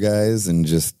hole of your guys and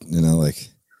just, like?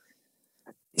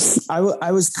 I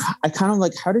kind of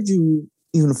like, how did you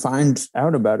even find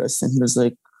out about us? And he was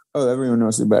like, oh, everyone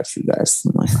knows about you guys.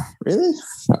 I'm like, really?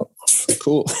 Oh,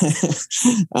 cool.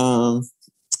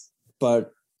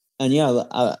 And yeah,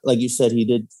 like you said, he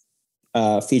did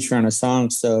feature on a song.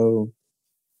 So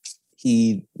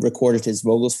he recorded his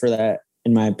vocals for that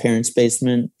in my parents'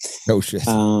 basement. Oh shit.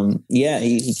 Yeah,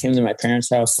 he came to my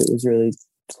parents' house. It was really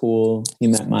cool. He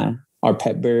met our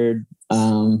pet bird.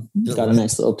 Got a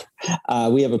nice little,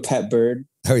 we have a pet bird.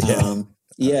 Oh yeah.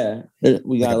 Yeah.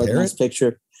 We got like a nice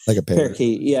picture. Like a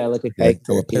parakeet. Yeah, like a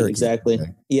parakeet. Exactly.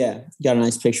 Okay. Yeah. Got a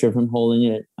nice picture of him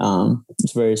holding it.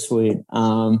 It's very sweet.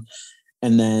 And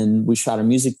then we shot a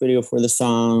music video for the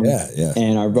song. Yeah.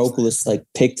 And our vocalist like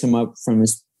picked him up from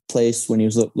his place when he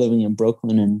was living in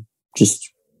Brooklyn, and just,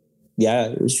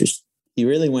 it was just, he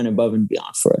really went above and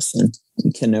beyond for us, and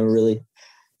we can never really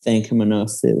thank him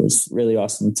enough. It was really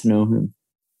awesome to know him.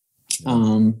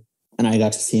 And I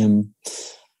got to see him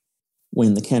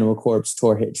when the Cannibal Corpse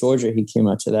tour hit Georgia. He came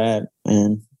out to that,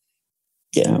 and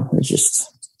it's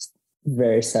just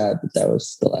very sad that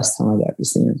was the last time I got to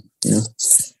see him.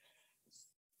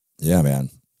 Yeah, man.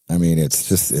 I mean,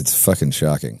 it's fucking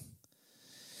shocking.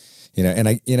 And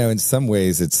I, in some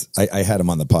ways I had him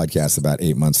on the podcast about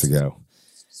 8 months ago,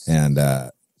 and,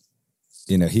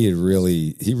 he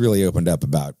really opened up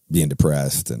about being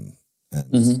depressed and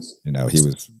he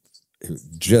was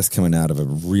just coming out of a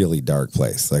really dark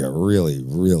place, like a really,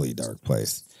 really dark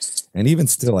place. And even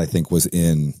still, I think was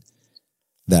in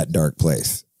that dark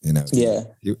place, Yeah.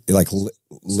 Like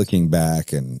looking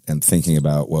back and thinking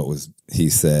about what he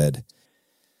said.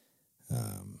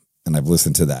 And I've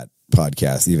listened to that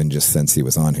podcast even just since he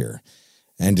was on here,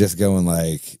 and just going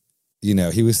like,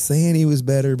 he was saying he was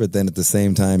better, but then at the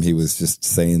same time he was just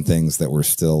saying things that were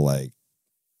still like,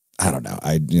 I don't know.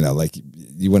 Like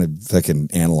you want to fucking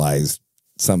analyze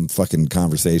some fucking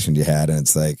conversation you had, and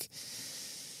it's like,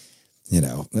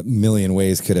 a million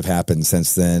ways could have happened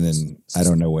since then. And I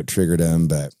don't know what triggered him,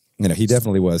 but he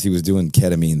definitely he was doing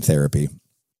ketamine therapy,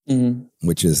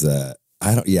 which is, I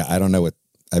don't know what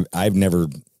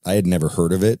I had never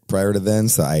heard of it prior to then,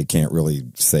 so I can't really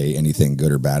say anything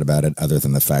good or bad about it other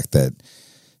than the fact that,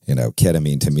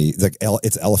 ketamine to me, it's like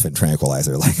it's elephant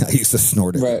tranquilizer. Like I used to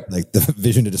snort it, right. Like the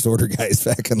vision to disorder guys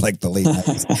back in like the late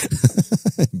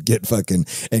 90s.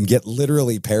 get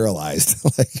literally paralyzed,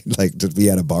 like to be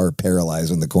at a bar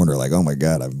paralyzed in the corner, like, oh my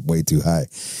God, I'm way too high.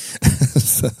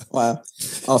 So, wow.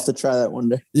 I'll have to try that one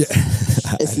day. Yeah.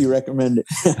 If you recommend it.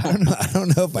 I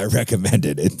don't know if I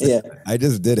recommended it. Yeah. I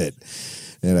just did it.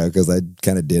 Because I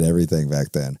kind of did everything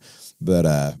back then. But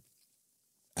I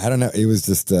don't know. It was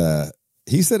just,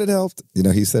 he said it helped.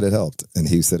 He said it helped. And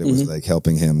he said it was like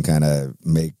helping him kind of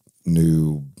make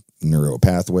new neural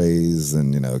pathways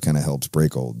and, kind of helps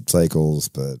break old cycles.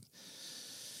 But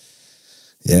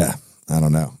yeah, I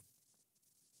don't know.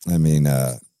 I mean,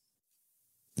 the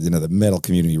metal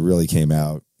community really came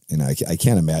out. I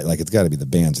can't imagine, like, it's got to be, the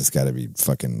band's just got to be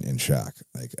fucking in shock.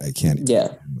 Like, I can't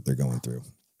imagine what they're going through.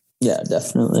 Yeah,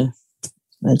 definitely.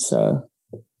 It's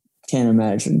can't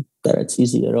imagine that it's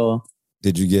easy at all.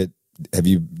 Did you get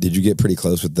pretty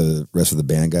close with the rest of the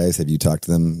band guys? Have you talked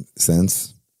to them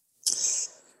since?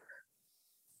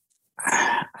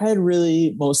 I had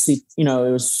really mostly,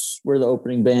 we're the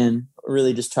opening band.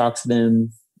 Really just talked to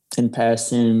them in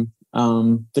passing.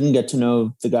 Didn't get to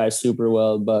know the guys super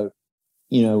well, but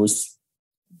was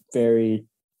very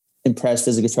impressed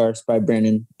as a guitarist by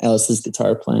Brandon Ellis's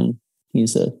guitar playing.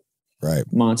 He's a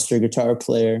monster guitar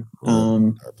player.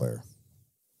 Guitar player.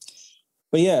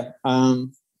 But yeah, I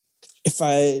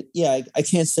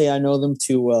can't say I know them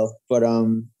too well, but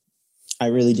I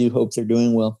really do hope they're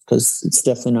doing well, because it's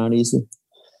definitely not easy.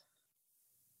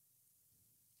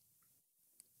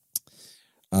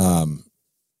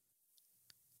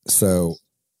 So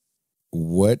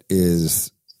what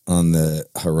is on the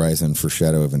horizon for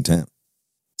Shadow of Intent?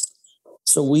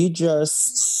 So we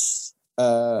just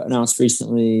announced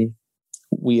recently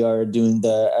we are doing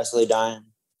the As They Dying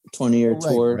 20-year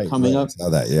tour coming up. I saw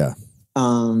that, yeah.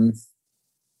 And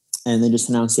they just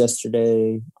announced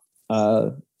yesterday.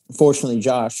 Fortunately,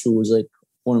 Josh, who was like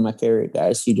one of my favorite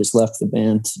guys, he just left the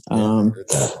band. I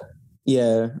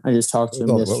just talked to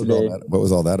him yesterday. What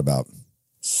was all that about?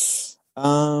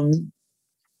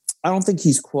 I don't think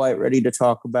he's quite ready to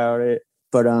talk about it,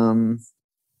 but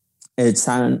it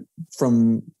sounded,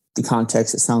 from the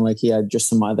context, it sounded like he had just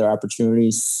some other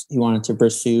opportunities he wanted to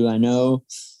pursue. I know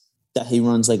that he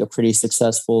runs like a pretty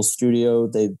successful studio.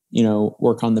 They,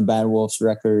 work on the Bad Wolves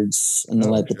records and the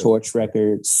Light the Torch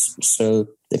records. So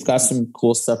they've got some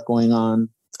cool stuff going on.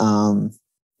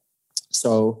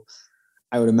 So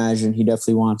I would imagine he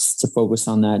definitely wants to focus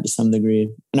on that to some degree.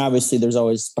 And obviously there's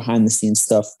always behind the scenes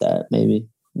stuff that maybe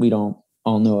we don't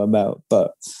all know about,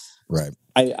 but right.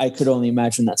 I could only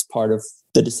imagine that's part of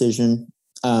the decision.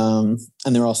 And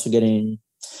they're also getting,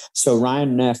 so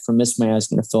Ryan Neff from Miss Maya is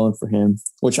going to fill in for him,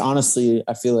 which honestly,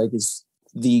 I feel like is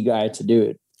the guy to do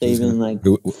it. They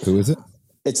who is it?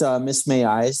 It's Miss May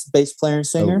Eyes, bass player and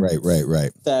singer. Oh,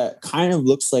 right. That kind of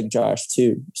looks like Josh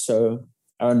too. So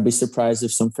I wouldn't be surprised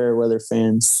if some Fairweather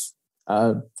fans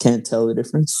can't tell the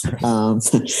difference.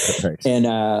 Right.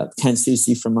 And Ken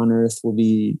Susi from Unearth will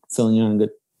be filling in on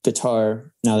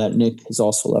guitar now that Nick has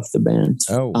also left the band.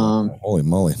 Oh, holy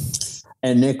moly.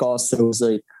 And Nick also was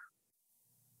like,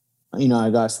 I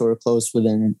got sort of close with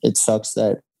him. It sucks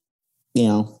that,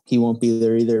 he won't be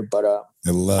there either. But I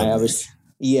love it.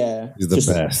 Yeah. He's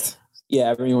the best. Yeah,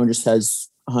 everyone just has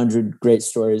 100 great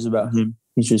stories about him.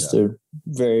 He's just a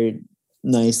very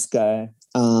nice guy.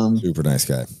 Super nice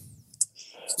guy.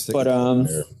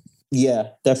 Yeah,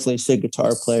 definitely a sick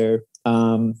guitar player.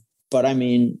 But I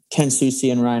mean, Ken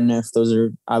Susi and Ryan Neff, those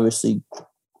are obviously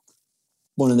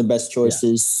one of the best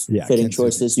choices, fitting Ken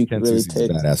choices you could really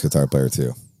pick. Badass guitar player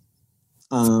too.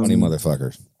 Funny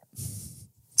motherfucker.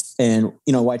 And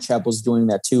Whitechapel's doing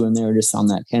that too, and they were just on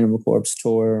that Cannibal Corpse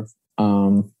tour.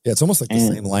 It's almost like the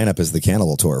same lineup as the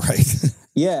Cannibal tour, right?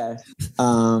 Yeah,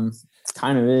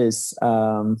 kind of is.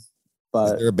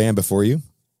 But is there a band before you?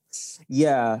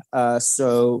 Yeah.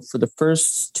 So for the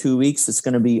first 2 weeks, it's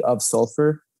going to be Of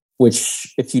Sulfur,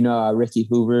 which, if you know Ricky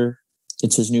Hoover,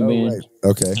 it's his new band.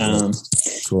 Right. Okay.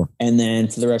 Cool. And then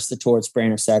for the rest of the tour, it's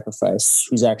Brand of Sacrifice,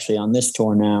 who's actually on this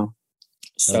tour now.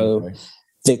 So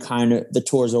they the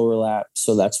tours overlap.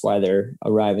 So that's why they're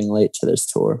arriving late to this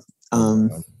tour.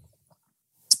 And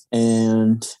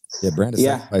Brand of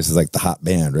Sacrifice is like the hot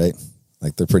band, right?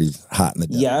 Like they're pretty hot in the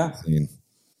scene.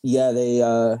 Yeah,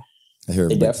 I hear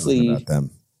they definitely about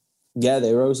them. Yeah,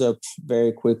 they rose up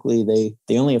very quickly.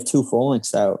 They only have 2 full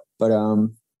lengths out, but are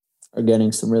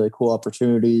getting some really cool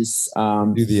opportunities.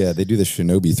 They do the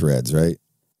Shinobi threads, right?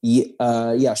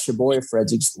 Shibori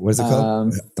threads. What is it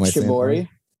called? Shibori.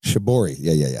 Shibori.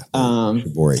 Yeah.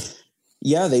 Shibori.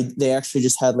 Yeah, they actually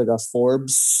just had like a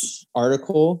Forbes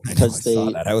article because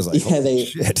I was like,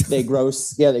 shit. they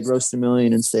grossed $1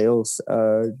 million in sales.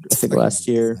 I think last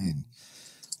year. Insane.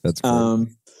 That's cool.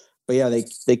 But yeah, they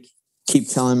keep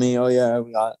telling me, oh yeah,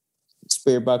 we got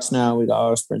Spirit Box now, we got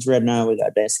Offspring's Red now, we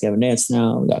got Dance Gavin Dance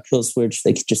now, we got Kill Switch.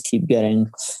 They just keep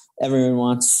getting. Everyone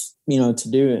wants to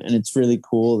do it, and it's really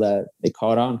cool that they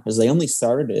caught on because they only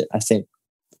started it, I think,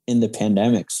 in the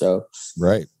pandemic. So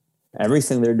right.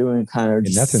 Everything they're doing kind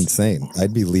of that's insane.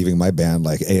 I'd be leaving my band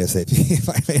like ASAP if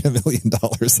I made $1 million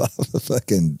off of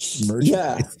fucking merch.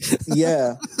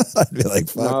 Yeah. I'd be like,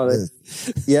 fuck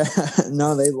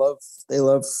they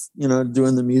love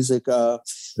doing the music.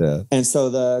 And so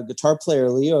the guitar player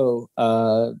Leo,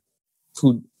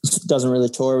 who doesn't really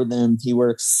tour with them, he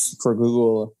works for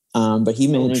Google, but he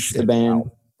managed the band.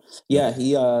 Wow. Yeah,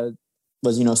 he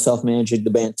was self-managing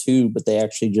the band too, but they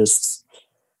actually just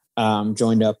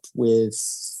joined up with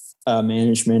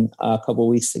management a couple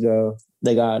weeks ago.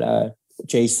 They got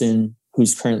Jason,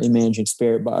 who's currently managing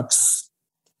Spirit Box.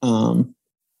 So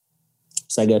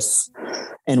I guess,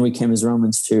 and we came as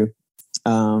Romans too.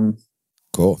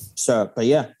 Cool. So, but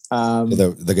yeah. So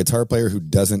the guitar player who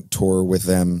doesn't tour with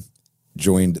them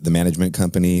joined the management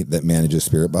company that manages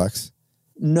Spirit Box?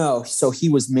 No, so he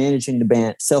was managing the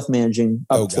band, self-managing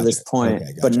up to this point,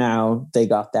 but now they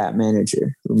got that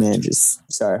manager who manages.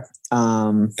 Sorry.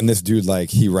 And this dude, like,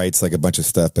 he writes like a bunch of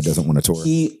stuff, but doesn't want to tour.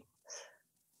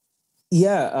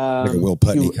 Like a Will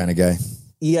Putney kind of guy.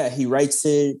 Yeah, he writes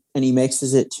it and he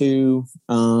mixes it too.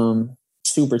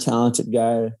 Super talented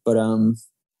guy, but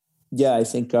I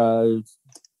think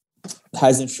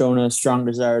hasn't shown a strong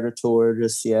desire to tour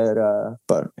just yet.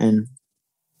 But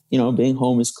being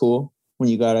home is cool. When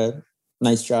you got a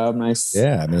nice job, nice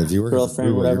if you were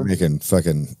girlfriend, whatever, you're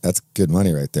making that's good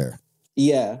money right there.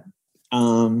 Yeah.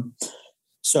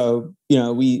 So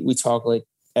we talk like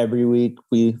every week.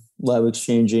 We love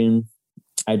exchanging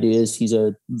ideas. He's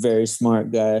a very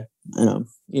smart guy. And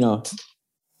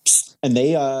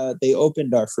they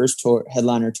opened our first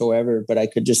headliner tour ever, but I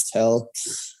could just tell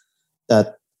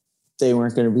that they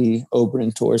weren't going to be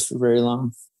opening tours for very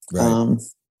long. Right.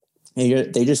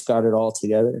 They just got it all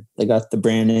together. They got the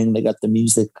branding, they got the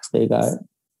music, they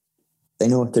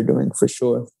know what they're doing for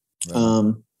sure.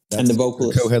 Right. And the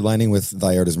vocalist co-headlining with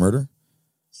Thy Art Is Murder.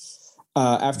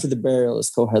 After the Burial is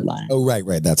co-headlining. Oh,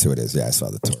 right. That's who it is. Yeah, I saw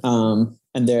the tour.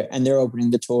 And they're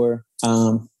opening the tour.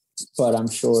 But I'm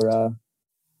sure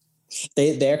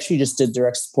they actually just did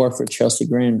direct support for Chelsea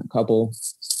Grin a couple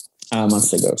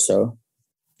months ago. So,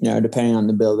 depending on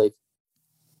the bill,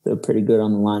 they're pretty good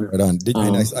on the lineup. Right on.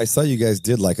 And I saw you guys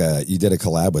did you did a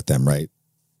collab with them, right?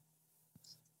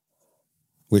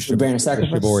 With the Band of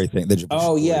Sacrifice Shibori thing.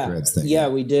 Thing. Yeah,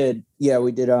 we did. Yeah,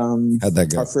 we did. How'd that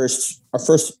go? Our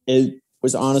first. It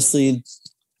was honestly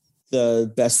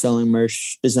the best-selling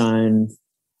merch design,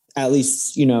 at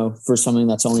least for something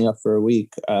that's only up for a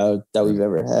week that we've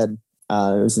ever had.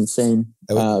 It was insane.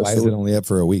 Why is it only up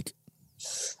for a week?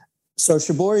 So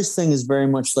Shibori's thing is very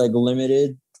much like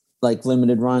limited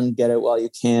run, get it while you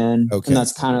can. Okay. And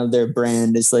that's kind of their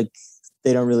brand. It's like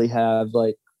they don't really have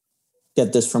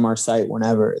get this from our site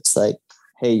whenever. It's like,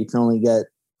 hey, you can only get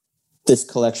this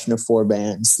collection of 4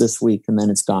 bands this week and then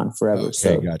it's gone forever. Okay,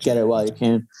 so gotcha. Get it while you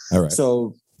can. All right.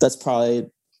 So that's probably,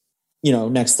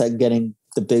 next to getting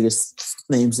the biggest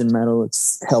names in metal, it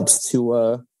helps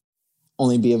to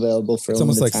only be available for it's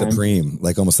almost like time. Supreme,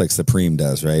 almost like Supreme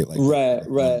does, right?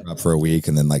 Right. Up for a week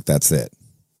and then that's it.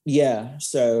 Yeah.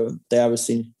 So they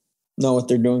obviously know what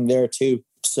they're doing there too.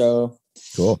 So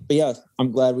cool. But yeah,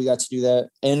 I'm glad we got to do that.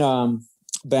 And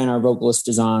Ben, our vocalist,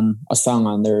 is on a song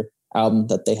on their album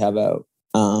that they have out.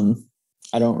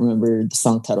 I don't remember the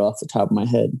song title off the top of my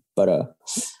head, but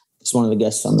it's one of the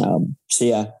guests on the album. So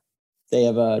yeah, they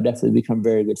have definitely become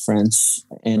very good friends.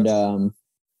 And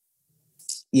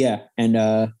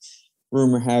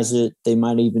rumor has it they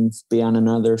might even be on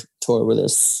another tour with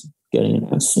us getting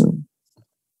announced soon.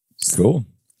 Cool.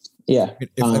 Yeah.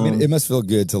 It must feel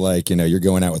good to you're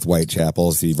going out with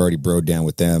Whitechapel, so you've already broed down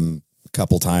with them a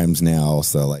couple times now.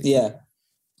 So yeah,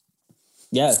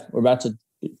 we're about to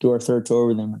do our 3rd tour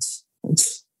with them.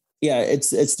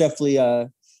 It's definitely a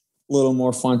little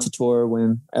more fun to tour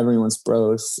when everyone's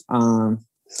bros.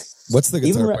 What's the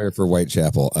guitar player for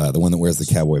Whitechapel? The one that wears the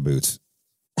cowboy boots.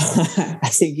 I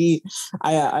think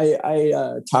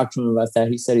I talked to him about that.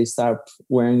 He said he stopped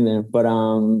wearing them, but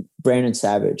Brandon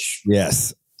Savage.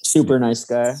 Yes. Super nice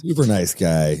guy.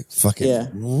 Fucking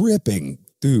ripping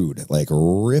dude,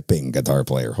 ripping guitar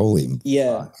player. Holy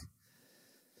fuck.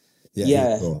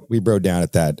 Yeah. Cool. We broke down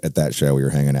at that show. We were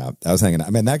hanging out. I was hanging out.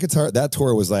 I mean, that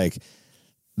tour was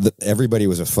everybody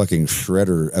was a fucking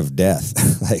shredder of death.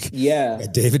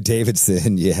 David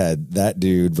Davidson, you had that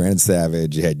dude, Brandon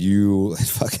Savage, you had you.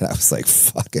 Fucking, I was like,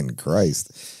 fucking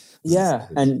Christ. Yeah,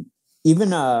 and even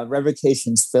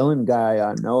Revocation's fill-in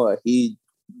guy, Noah, he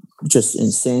just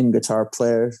insane guitar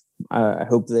player. I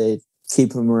hope they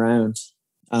keep him around.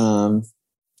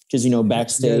 Because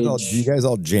backstage, do you guys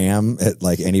all jam at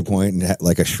any point and have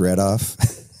a shred off?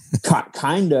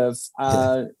 Kind of.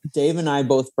 Dave and I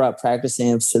both brought practice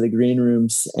amps to the green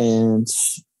rooms, and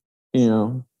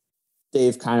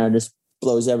Dave kind of just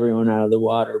blows everyone out of the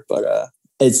water. But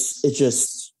it's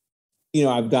just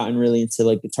I've gotten really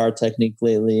into guitar technique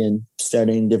lately and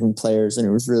studying different players, and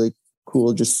it was really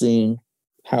cool just seeing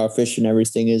how efficient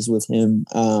everything is with him.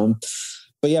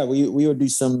 But yeah, we would do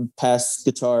some pass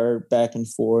guitar back and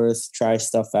forth, try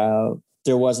stuff out.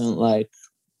 There wasn't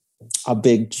a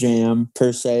big jam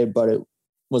per se, but it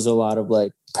was a lot of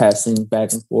passing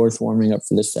back and forth, warming up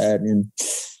for the set and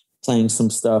playing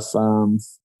some stuff. And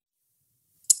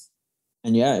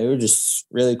yeah, it was just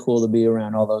really cool to be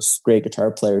around all those great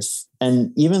guitar players.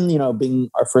 And even, being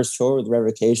our first tour with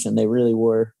Revocation, they really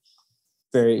were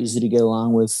very easy to get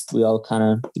along with. We all kind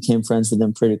of became friends with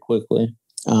them pretty quickly.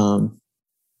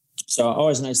 So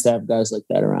always nice to have guys like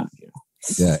that around.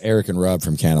 Yeah, Eric and Rob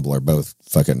from Cannibal are both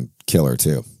fucking killer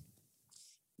too.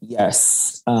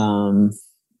 Yes.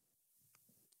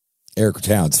 Eric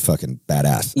Town's fucking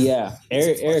badass. Yeah.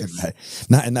 Eric.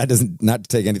 Not to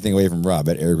take anything away from Rob,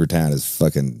 but Eric Town is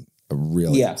fucking a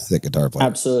really sick guitar player.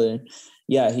 Absolutely.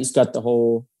 Yeah, he's got the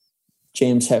whole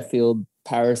James Hetfield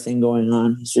power thing going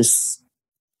on. He's just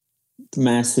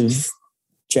massive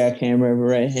jackhammer of a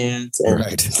right hand. And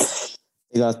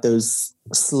they got those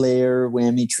Slayer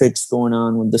whammy tricks going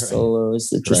on with the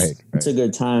solos. It's a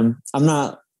good time. I'm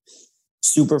not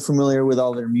super familiar with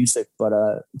all their music, but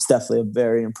it's definitely a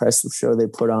very impressive show they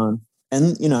put on.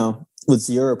 And with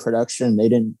zero production, they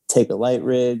didn't take a light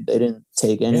rig, they didn't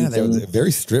take anything. Yeah, that was a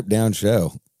very stripped down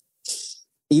show.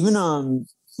 Even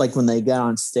when they get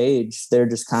on stage, they're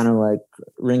just kind of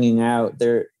ringing out.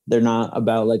 They're not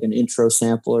about an intro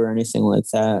sample or anything like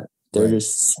that. They're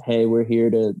just, hey, we're here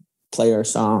to play our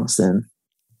songs and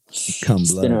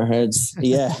spin our heads.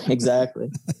 Yeah,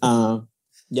 exactly.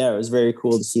 Yeah, it was very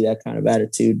cool to see that kind of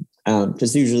attitude.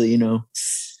 Because usually,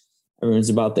 everyone's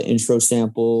about the intro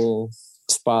sample,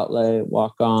 Spotlight,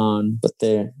 Walk On, but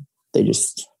they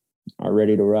just are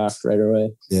ready to rock right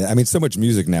away. Yeah, I mean, so much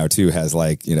music now too has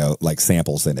like, you know, like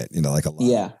samples in it. You know, like a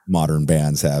lot of modern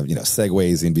bands have, you know,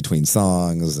 segues in between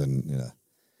songs, and you know,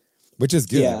 which is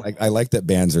good. Yeah. I like that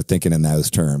bands are thinking in those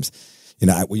terms. You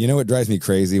know, you know what drives me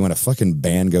crazy when a fucking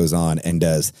band goes on and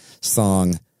does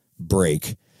song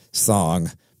break,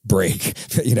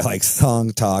 you know, like song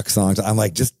talk, songs. I'm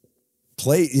like, just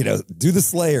play, you know, do the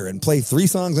Slayer and play 3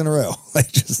 songs in a row.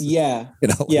 Like, just, you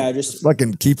know, like, just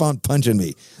fucking keep on punching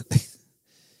me.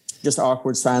 Just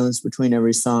awkward silence between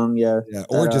every song. Yeah.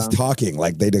 Or just talking,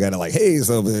 like they gotta like, hey,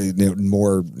 so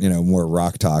more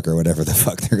rock talk or whatever the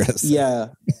fuck they're gonna say.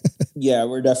 Yeah,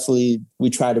 we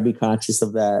try to be conscious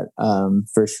of that,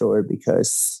 for sure,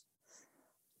 because,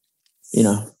 you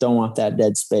know, don't want that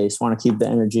dead space, want to keep the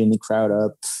energy in the crowd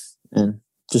up, and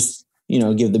just, you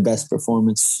know, give the best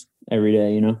performance every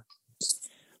day, you know.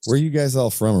 Where are you guys all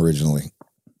from originally?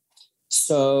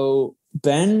 So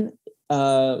Ben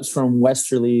was from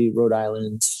Westerly, Rhode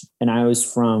Island, and I was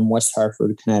from West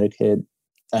Hartford, Connecticut.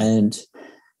 And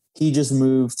he just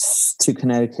moved to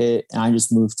Connecticut, and I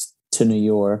just moved to New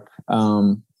York.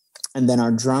 And then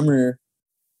our drummer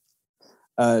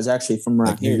is actually from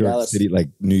around here, Dallas. City, like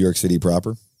New York City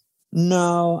proper?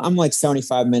 No, I'm like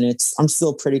 75 minutes. I'm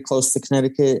still pretty close to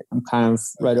Connecticut. I'm kind of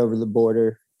right over the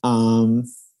border.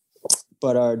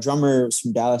 But our drummer is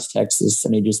from Dallas, Texas,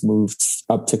 and he just moved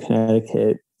up to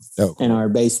Connecticut. Oh, cool. And our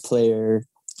bass player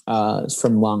is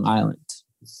from Long Island.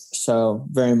 So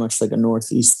very much like a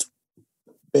Northeast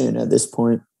band at this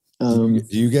point. Do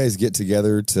you guys get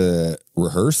together to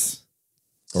rehearse?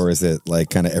 Or is it like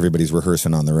kind of everybody's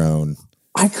rehearsing on their own?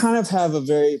 I kind of have a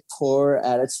very poor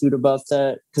attitude about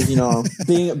that because, you know,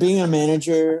 being a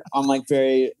manager, I'm like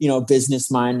very, you know, business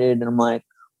minded. And I'm like,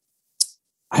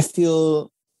 I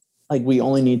feel like we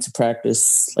only need to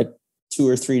practice like 2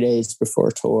 or 3 days before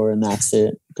a tour, and that's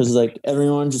it. Because like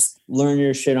everyone just learn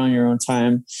your shit on your own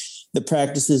time. The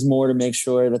practice is more to make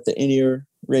sure that the in-ear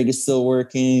rig is still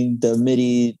working, the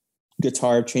MIDI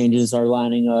guitar changes are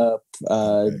lining up.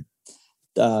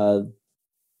 Because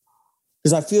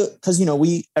you know,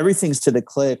 everything's to the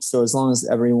click. So as long as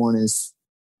everyone is,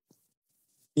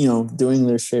 you know, doing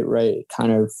their shit right, it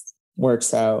kind of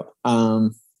works out.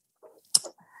 I'm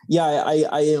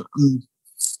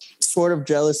sort of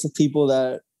jealous of people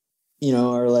that, you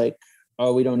know, are like,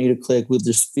 oh, we don't need a click, we'll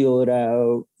just feel it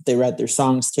out. They write their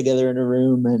songs together in a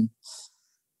room, and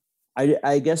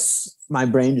I guess my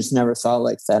brain just never thought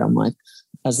like that. I'm like,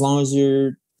 as long as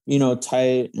you're, you know,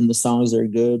 tight and the songs are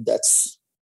good, that's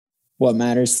what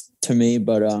matters to me.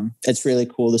 But it's really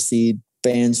cool to see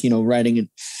bands, you know, writing it.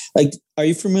 Like, are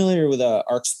you familiar with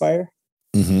Arcspire?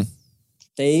 Mm-hmm.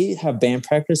 They have band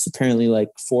practice apparently like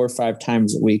 4 or 5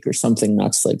 times a week or something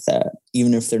nuts like that,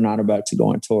 even if they're not about to go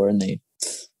on tour. And they,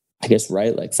 I guess,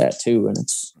 write like that too. And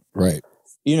it's right.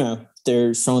 You know,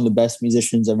 they're some of the best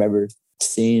musicians I've ever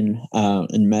seen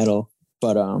in metal.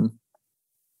 But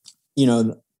you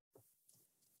know,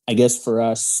 I guess for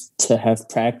us to have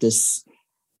practice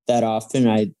that often,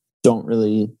 I don't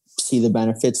really see the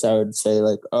benefits. I would say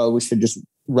like, oh, we should just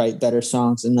write better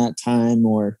songs in that time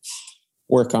or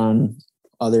work on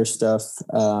other stuff.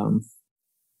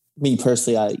 Me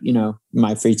personally, you know,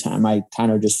 my free time, I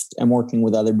kind of just am working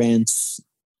with other bands.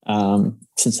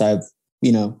 Since I've,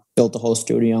 you know, built the whole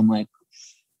studio, I'm like,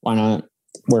 why not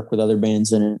work with other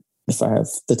bands in it if I have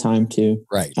the time to?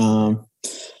 Right.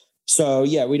 So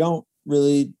yeah, we don't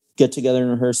really get together and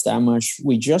rehearse that much.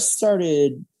 We just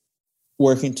started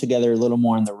working together a little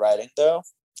more in the writing though.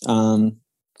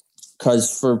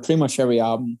 Cause for pretty much every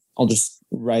album, I'll just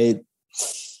write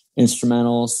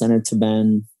instrumental, send it to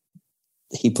Ben.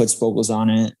 He puts vocals on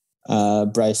it.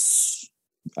 Bryce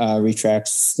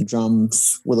retracts the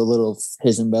drums with a little of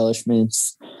his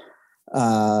embellishments.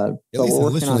 At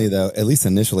least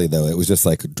initially though, it was just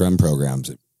like drum programs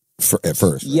at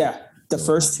first. Right? Yeah. The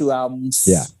first 2 albums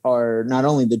are not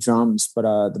only the drums, but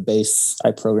the bass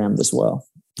I programmed as well.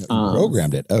 You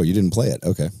programmed it? Oh, you didn't play it.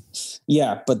 Okay.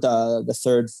 Yeah, but the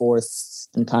 3rd, 4th,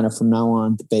 and kind of from now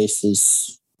on, the bass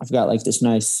is, I've got like this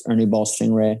nice Ernie Ball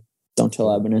Stingray. Don't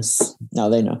tell Ibanez. No,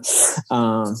 they know.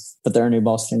 But the Ernie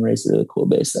Ball Stingray is a really cool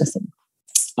bass, I think.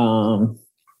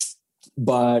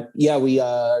 But yeah, we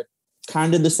kind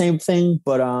of did the same thing,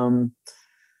 but I'm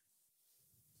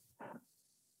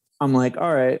like,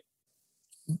 all right,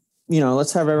 you know,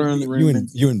 let's have everyone in the room.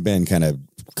 You and Ben kind of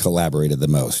collaborated the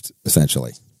most,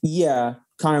 essentially. Yeah,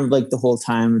 kind of like the whole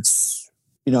time. It's,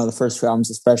 you know, the first 2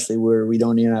 albums, especially where we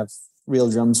don't even have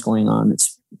real drums going on.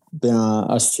 It's been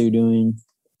us 2 doing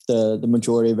the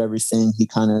majority of everything. He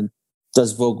kind of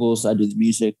does vocals, I do the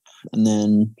music, and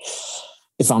then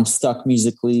if I'm stuck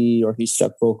musically or he's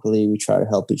stuck vocally, we try to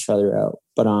help each other out.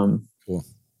 But cool.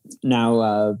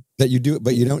 Now that you do,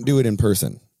 but you don't do it in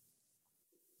person.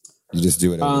 You just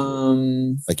do it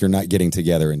like you're not getting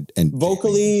together and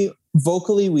vocally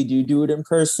we do it in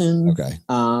person. Okay.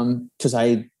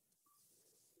 Because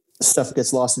stuff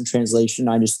gets lost in translation.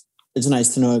 It's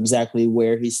nice to know exactly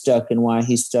where he's stuck and why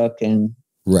he's stuck, and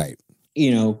right,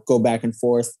 go back and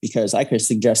forth, because I could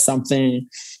suggest something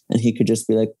and he could just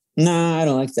be like, nah, I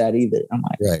don't like that either. I'm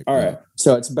like, right, all right.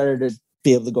 So it's better to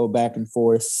be able to go back and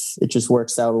forth. It just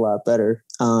works out a lot better.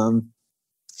 I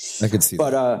could see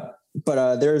that.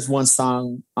 But there's one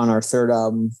song on our third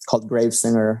album called Grave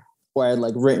Singer where I had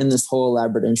like written this whole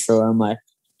elaborate intro. I'm like,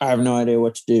 I have no idea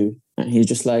what to do. And he's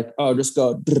just like, oh, just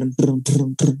go.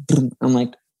 I'm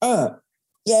like,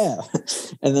 yeah.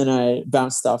 And then I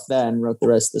bounced off that and wrote the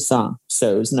rest of the song.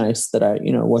 So it was nice that I,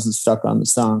 wasn't stuck on the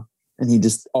song. And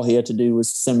all he had to do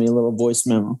was send me a little voice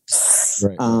memo.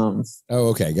 Right. Oh,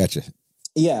 okay. Gotcha.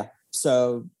 Yeah.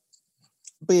 So,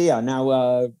 but yeah,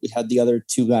 now we had the other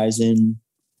two guys in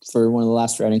for one of the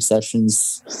last writing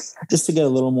sessions just to get a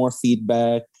little more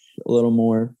feedback, a little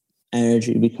more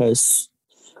energy, because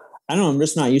I don't know, I'm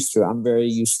just not used to it. I'm very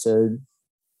used to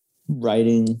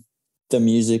writing the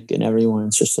music and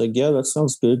everyone's just like, yeah, that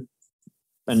sounds good.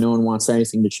 And no one wants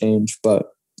anything to change.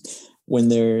 But when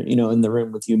they're, in the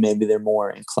room with you, maybe they're more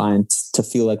inclined to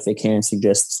feel like they can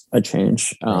suggest a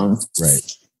change.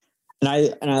 Right. And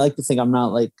I like to think I'm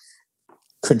not like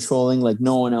controlling, like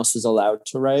no one else is allowed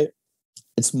to write.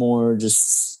 It's more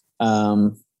just,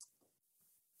 can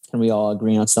we all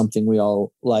agree on something we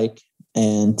all like?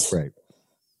 And, right.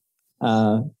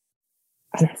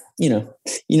 you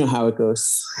know how it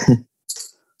goes.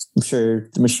 I'm sure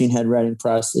the machine head writing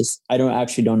process, I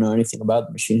don't know anything about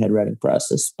the machine head writing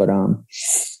process, but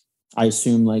I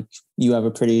assume like you have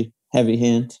a pretty heavy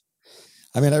hand.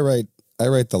 I mean, I write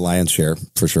the lion's share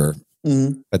for sure,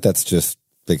 but that's just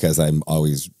because I'm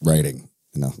always writing,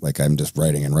 like I'm just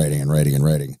writing and writing and writing and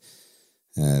writing.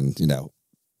 And,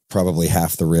 probably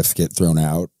half the riffs get thrown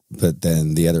out, but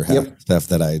then the other half stuff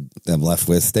that I am left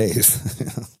with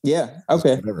stays. Yeah.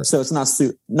 Okay. So it's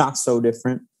not so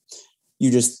different.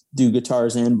 You just do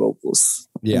guitars and vocals.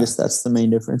 Yeah. I guess that's the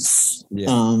main difference.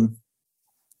 Yeah.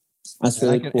 That's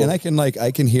really cool. And I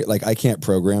can hear, like, I can't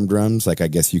program drums. Like, I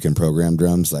guess you can program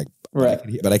drums, like, right.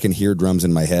 But I can hear drums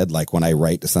in my head. Like when I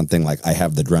write to something, like I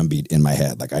have the drum beat in my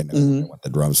head. Like I know what the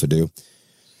drums to do.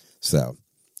 So,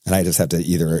 and I just have to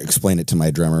either explain it to my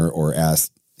drummer or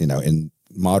ask, in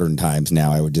modern times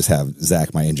now, I would just have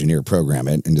Zach, my engineer, program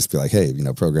it and just be like, hey,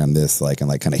 program this, like, and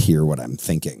like kind of hear what I'm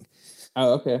thinking.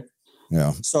 Oh, okay.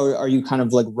 Yeah. So are you kind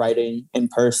of like writing in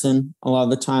person a lot of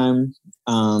the time?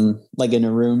 Like in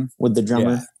a room with the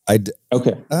drummer? Yeah,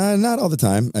 okay. Not all the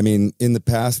time. I mean, in the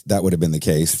past that would have been the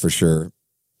case for sure.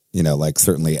 Like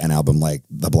certainly an album like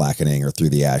The Blackening or Through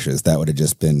the Ashes, that would have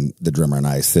just been the drummer and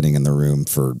I sitting in the room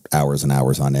for hours and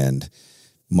hours on end,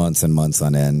 months and months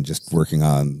on end, just working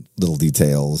on little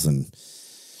details and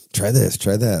try this,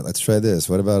 try that. Let's try this.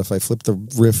 What about if I flip the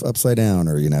riff upside down,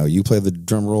 or, you play the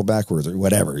drum roll backwards or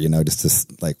whatever, just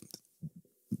to like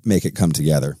make it come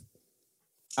together.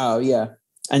 Oh yeah.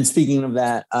 And speaking of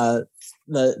that,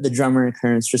 the drummer in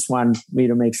Currents just wanted me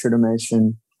to make sure to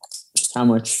mention just how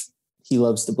much he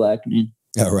loves The Blackening.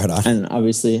 Oh, right on. And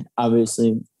obviously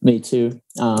me too.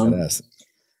 It's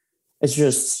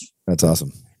just, that's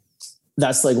awesome.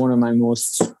 That's like one of my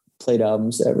most played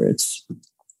albums ever. It's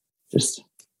just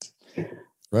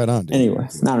right on. Dude. Anyway,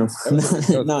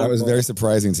 that was very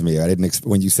surprising to me. I didn't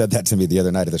when you said that to me the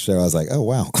other night at the show, I was like, oh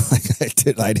wow.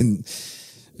 I didn't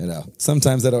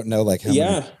sometimes I don't know like how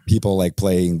many people like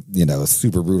playing,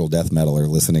 super brutal death metal or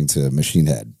listening to Machine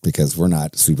Head, because we're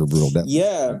not super brutal death.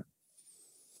 Yeah.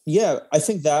 I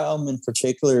think that album in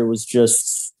particular was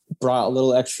just brought a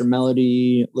little extra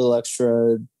melody, a little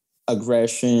extra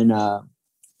aggression, a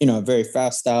very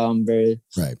fast album, very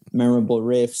memorable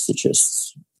riffs. It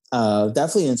just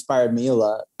definitely inspired me a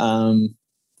lot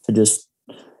to just,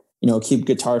 keep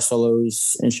guitar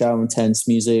solos and shallow intense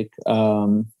music.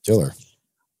 Killer.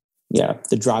 Yeah,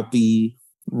 the drop B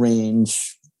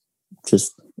range,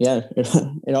 just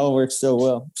it all works so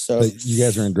well. So you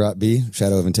guys are in drop B,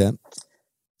 Shadow of Intent.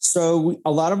 So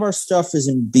a lot of our stuff is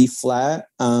in B flat,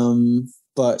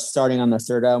 but starting on the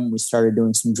third album, we started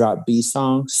doing some drop B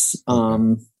songs.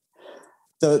 Okay.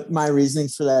 My reasoning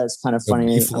for that is kind of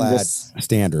funny. B flat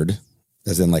standard,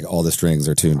 as in like all the strings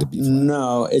are tuned to B flat.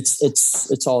 No,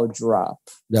 it's all a drop.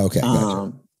 Okay,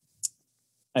 gotcha.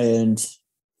 And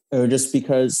just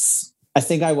because I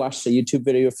think I watched a YouTube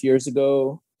video a few years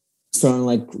ago So I'm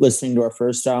like listening to our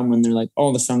first album and they're like,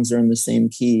 all the songs are in the same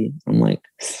key. I'm like,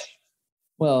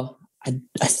 well,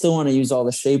 I still want to use all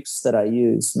the shapes that I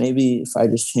use. Maybe if I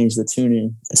just change the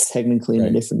tuning, it's technically in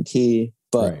a different key,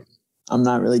 but I'm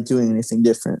not really doing anything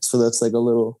different. So that's like a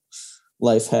little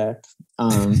life hack.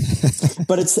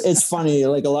 But it's funny.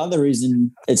 Like a lot of the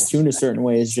reason it's tuned a certain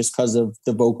way is just because of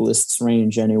the vocalist's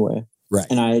range anyway. Right.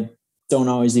 And I don't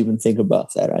always even think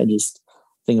about that. I just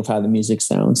think of how the music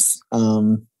sounds.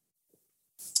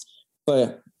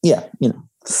 But yeah, you know.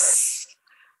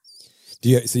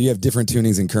 So you have different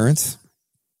tunings in Currents?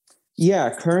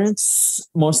 Yeah, Currents,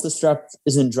 most of the stuff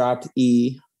is in dropped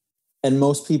E. And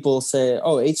most people say,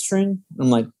 oh, 8 string.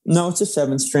 I'm like, no, it's a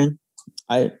 7 string.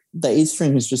 The 8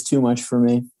 string is just too much for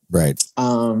me. Right.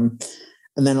 And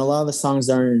then a lot of the songs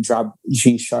are in drop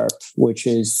G sharp, which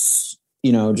is,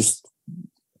 you know, just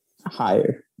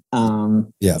higher.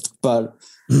 But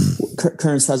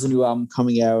Currents has a new album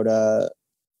coming out at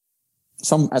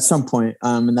some point,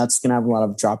 and that's gonna have a lot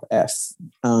of drop F.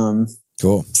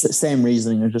 Cool. Same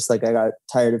reasoning. It's just like I got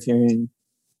tired of hearing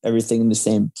everything in the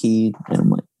same key, and I'm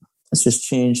like, let's just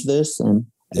change this, and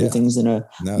everything's in a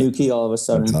new key all of a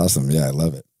sudden. That's awesome. Yeah, I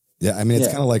love it. Yeah, I mean,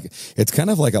 it's kind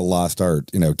of like a lost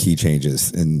art, you know, key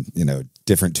changes and, you know,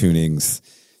 different tunings.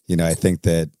 You know, I think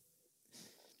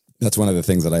that's one of the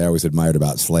things that I always admired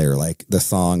about Slayer. Like the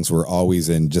songs were always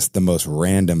in just the most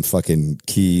random fucking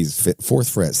keys,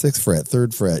 4th fret, 6th fret,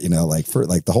 3rd fret, you know, like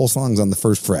the whole song's on the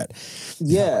 1st fret.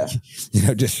 Yeah. You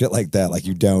know, just shit like that. Like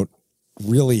you don't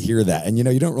really hear that. And, you know,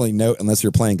 you don't really know unless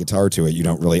you're playing guitar to it. You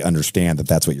don't really understand that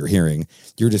that's what you're hearing.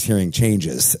 You're just hearing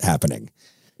changes happening.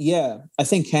 Yeah. I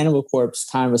think Cannibal Corpse,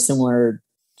 kind of a similar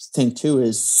thing too,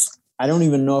 is I don't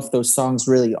even know if those songs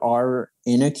really are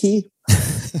in a key.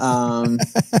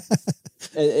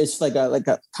 It's like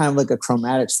a kind of like a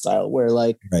chromatic style where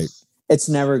like it's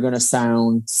never going to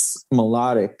sound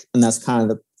melodic, and that's kind of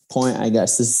the point, I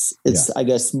guess. It's I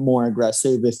guess more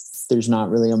aggressive if there's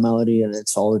not really a melody and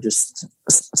it's all just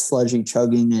sludgy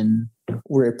chugging and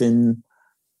ripping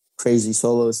crazy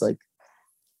solos. Like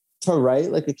to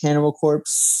write like a Cannibal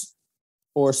Corpse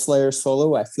or Slayer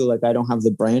solo, I feel like I don't have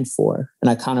the brain for, and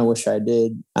I kind of wish I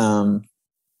did.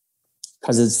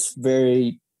 Because it's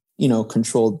very, you know,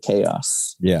 controlled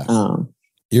chaos. Yeah.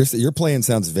 Your playing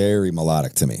sounds very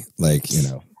melodic to me. Like, you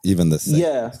know, even the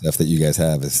stuff that you guys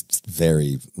have is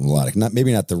very melodic.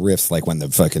 Maybe not the riffs like when the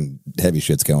fucking heavy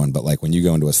shit's going, but like when you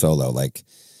go into a solo, like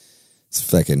it's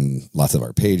fucking lots of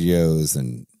arpeggios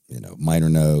and, you know, minor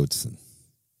notes.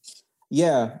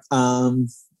 Yeah.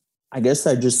 I guess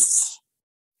I just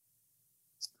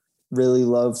really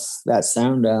love that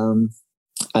sound.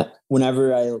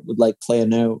 Whenever I would like play a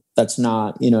note that's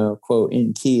not, you know, quote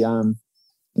in key, I'm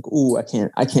like, ooh, I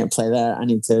can't play that. I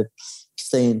need to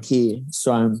stay in key.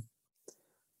 So I'm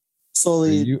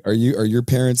slowly. Are your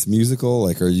parents musical?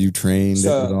 Like, are you trained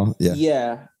at all?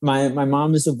 Yeah. My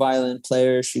mom is a violin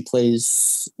player. She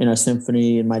plays in a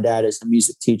symphony, and my dad is a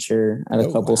music teacher at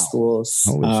a couple schools.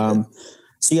 Holy shit.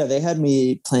 So yeah, they had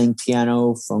me playing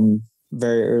piano from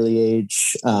very early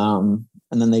age, and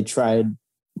then they tried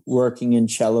working in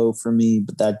cello for me,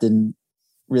 but that didn't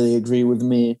really agree with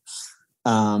me.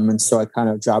 And so I kind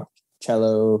of dropped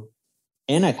cello,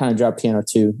 and I kind of dropped piano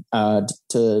too,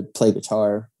 to play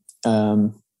guitar.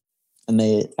 And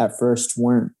they at first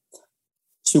weren't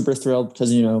super thrilled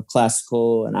because, you know,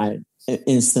 classical, and I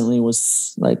instantly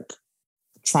was like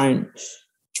trying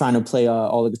to play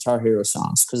all the Guitar Hero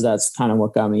songs because that's kind of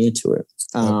what got me into it.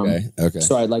 Okay.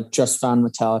 So I like just found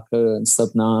Metallica and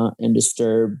Slipknot and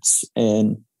Disturbed,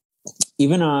 and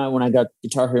even when I got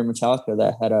Guitar Hero Metallica,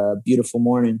 that had a Beautiful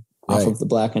Morning off of the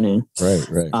Blackening.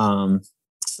 Right.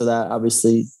 So that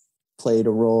obviously played a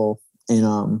role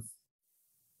in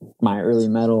my early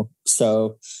metal.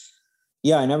 So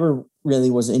yeah, I never really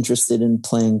was interested in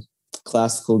playing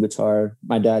classical guitar.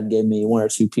 My dad gave me 1 or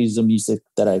 2 pieces of music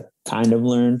that I kind of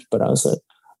learned, but I was like,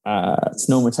 it's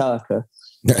no Metallica.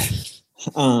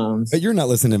 But you're not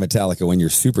listening to Metallica when you're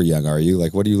super young, are you?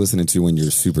 Like, what are you listening to when you're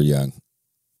super young?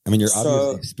 I mean, you're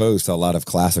obviously exposed to a lot of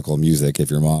classical music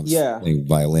if your mom's playing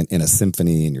violin in a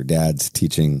symphony and your dad's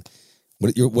teaching.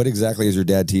 What exactly is your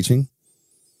dad teaching?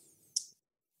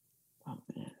 Oh,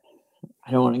 man. I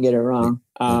don't want to get it wrong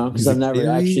because I've never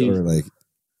actually.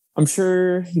 I'm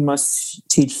sure he must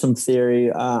teach some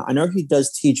theory. I know he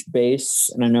does teach bass,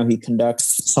 and I know he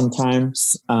conducts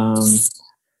sometimes.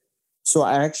 So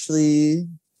I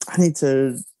need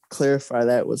to clarify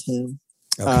that with him.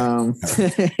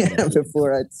 Okay.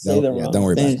 Before I say the wrong don't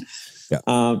worry thing.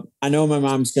 About it. I know my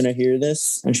mom's going to hear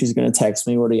this, and she's going to text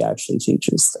me what he actually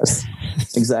teaches.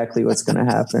 That's exactly what's going to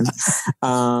happen.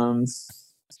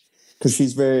 because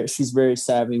she's very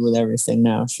savvy with everything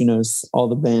now. She knows all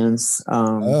the bands.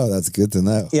 Oh, that's good to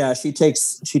know. Yeah, she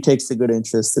takes a good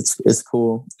interest. It's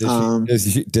cool.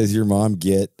 Does your mom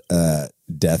get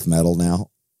death metal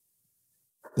now?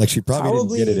 Like she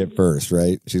probably didn't get it at first,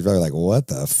 right? She's probably like, "What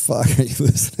the fuck are you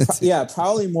listening to?" Yeah,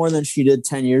 probably more than she did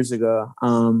 10 years ago.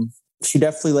 She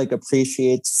definitely like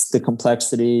appreciates the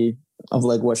complexity of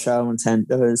like what Shadow Intent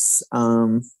does.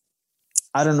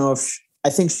 I don't know if I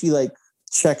think she like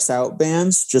checks out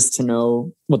bands just to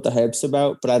know what the hype's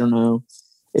about, but I don't know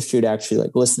if she would actually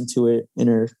like listen to it in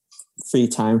her free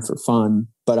time for fun.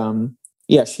 But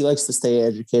yeah, she likes to stay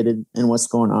educated in what's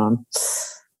going on.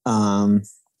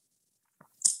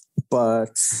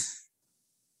 But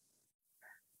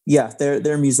yeah,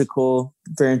 they're musical,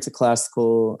 very into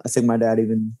classical. I think my dad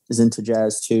even is into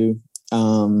jazz too.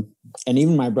 And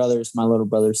even my little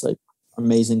brother's like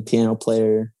amazing piano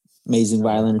player, amazing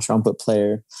violin and trumpet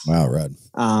player. Wow,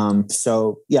 Rod.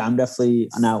 So yeah, I'm definitely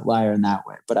an outlier in that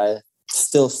way, but I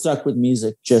still stuck with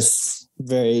music, just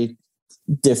very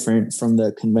different from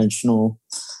the conventional,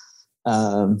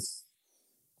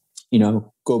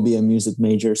 go be a music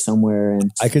major somewhere.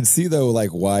 And I could see though, like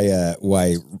why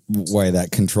that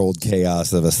controlled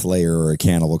chaos of a Slayer or a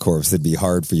Cannibal Corpse would be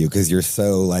hard for you, because you're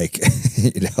so like,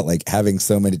 like having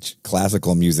so much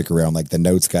classical music around, like the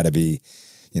notes got to be,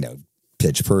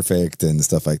 pitch perfect and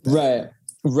stuff like that.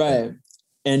 Right.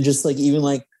 And just like even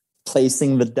like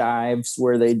placing the dives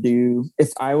where they do.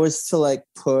 If I was to like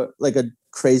put like a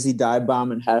crazy dive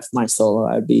bomb in half my solo,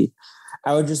 I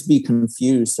would just be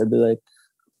confused. I'd be like,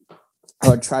 I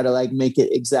would try to like make it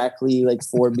exactly like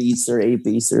 4 beats or 8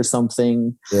 beats or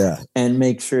something. Yeah. And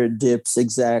make sure it dips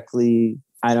exactly.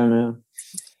 I don't know.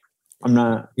 I'm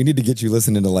not. We need to get you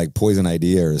listening to like Poison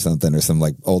Idea or something, or some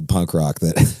like old punk rock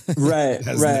that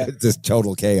right. Just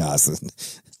total chaos and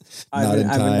not in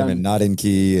time and not in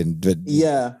key but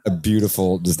a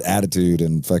beautiful just attitude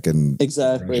and fucking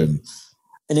exactly. Direction.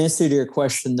 In answer to your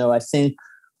question though, I think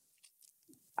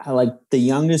I like the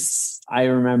youngest I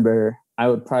remember, I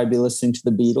would probably be listening to the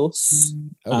Beatles.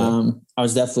 Okay. I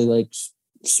was definitely like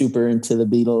super into the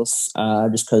Beatles,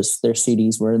 just because their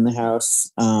CDs were in the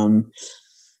house.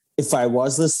 If I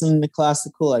was listening to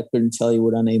classical, I couldn't tell you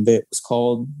what any of it was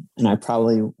called, and I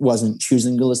probably wasn't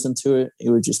choosing to listen to it. It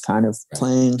was just kind of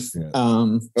playing. Yeah.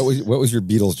 What was your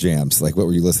Beatles jams? Like, what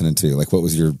were you listening to? Like, what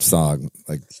was your song?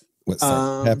 Like, what,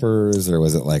 Peppers, or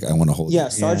was it like I Want to Hold? Yeah,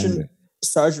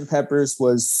 Sergeant Pepper's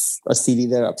was a CD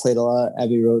that got played a lot.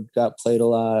 Abbey Road got played a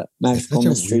lot. Magical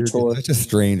Mystery Tour. Such a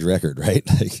strange record, right?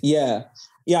 Like, yeah.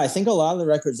 I think a lot of the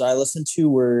records I listened to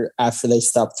were after they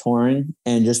stopped touring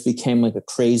and just became like a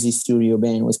crazy studio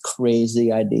band with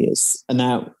crazy ideas. And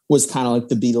that was kind of like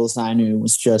the Beatles I knew,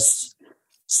 was just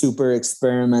super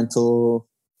experimental,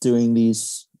 doing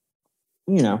these,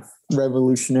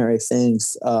 revolutionary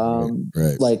things.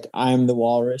 Right. Like I'm the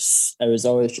Walrus. I was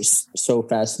always just so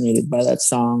fascinated by that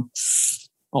song,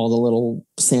 all the little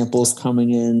samples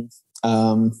coming in.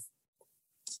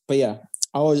 But yeah,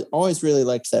 I always really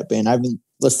liked that band. I haven't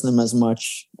listened to them as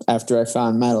much after I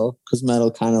found metal, because metal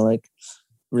kind of like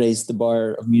raised the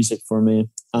bar of music for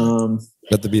me.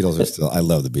 But the Beatles are still, I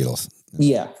love the Beatles.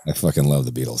 Yeah. I fucking love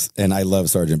the Beatles. And I love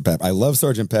Sgt. Pepper. I love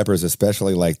Sgt. Pepper's,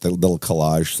 especially like the little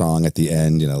collage song at the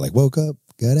end, like woke up,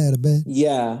 got out of bed.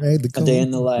 Yeah. A Day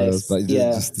in the Life.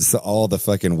 Just all the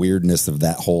fucking weirdness of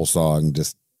that whole song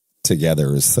just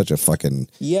together is such a fucking.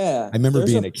 Yeah. I remember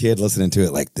being a kid listening to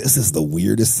it like, this is the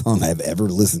weirdest song I've ever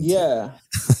listened to. Yeah.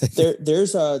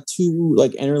 There's 2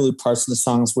 like interlude parts in the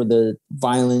songs where the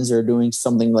violins are doing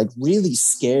something like really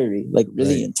scary, like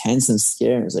really intense and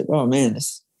scary. It's like, oh man,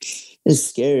 this is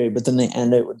scary. But then they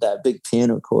end it with that big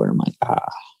piano chord. I'm like,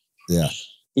 Yeah.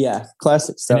 Yeah,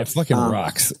 classic stuff. And it fucking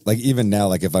rocks. Like even now,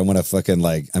 like if I want to fucking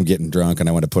like I'm getting drunk and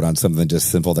I want to put on something just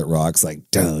simple that rocks, like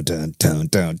dun dun dun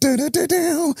dun dun dun dun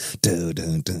dun dun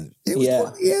dun dun. It was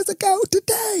 20 years ago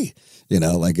today.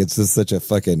 Like it's just such a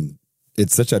fucking.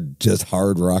 It's such a just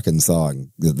hard rocking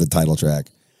song. The title track.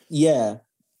 Yeah.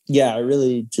 I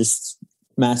really just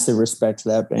massive respect to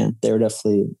that band. They were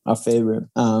definitely a favorite.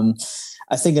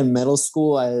 I think in middle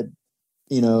school, I had,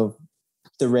 the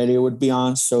radio would be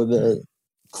on, so the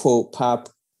quote pop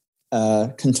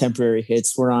contemporary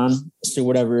hits were on. So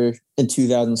whatever in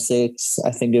 2006,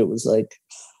 I think it was like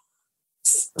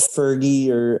Fergie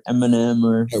or Eminem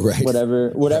or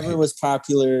whatever was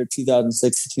popular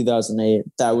 2006 to 2008.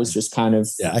 That was just kind of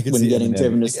I could when getting Eminem.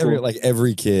 Driven to school.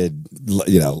 Every kid,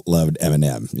 loved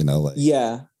Eminem.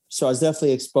 Yeah. So I was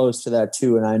definitely exposed to that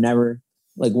too, and I never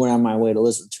went on my way to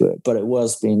listen to it, but it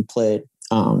was being played.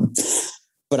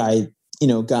 But I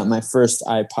got my first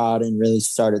iPod and really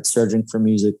started searching for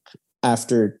music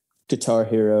after Guitar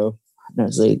Hero. And I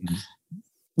was like,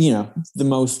 you know, the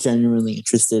most genuinely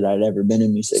interested I'd ever been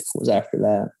in music was after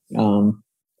that.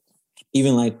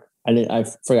 Even like I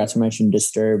forgot to mention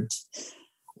Disturbed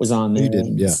was on there. You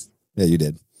did, yeah. Yeah, you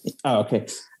did. Oh, okay.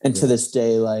 And to this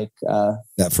day, like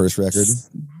that first record,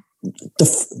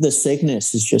 the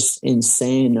Sickness is just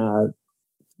insane.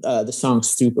 The song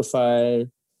Stupefy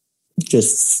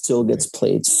just still gets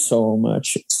played so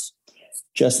much. It's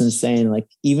just insane. Like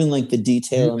even like the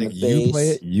detail and the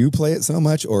bass. You play it so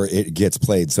much, or it gets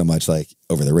played so much like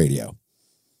over the radio?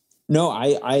 No,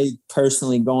 I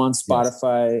personally go on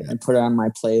Spotify and put it on my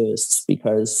playlists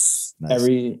because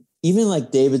even like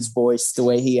David's voice, the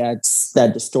way he adds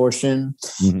that distortion,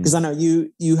 because I know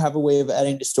you have a way of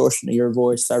adding distortion to your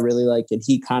voice. I really like it.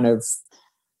 He kind of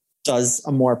does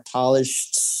a more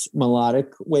polished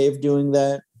melodic way of doing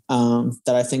that,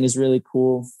 that I think is really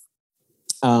cool.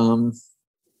 Those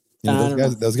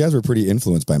guys were pretty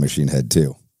influenced by Machine Head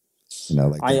too. You know,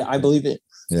 like I believe it.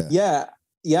 Yeah.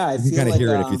 I you kind of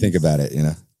hear it if you think about it, you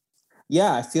know.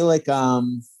 Yeah, I feel like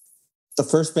the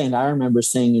first band I remember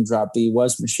seeing in Drop B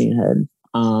was Machine Head.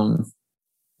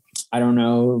 I don't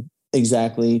know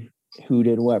exactly who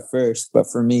did what first, but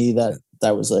for me that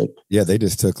was like, yeah, they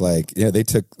just took they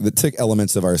took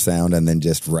elements of our sound and then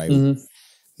just write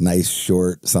nice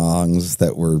short songs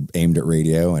that were aimed at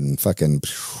radio and fucking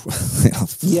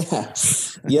yeah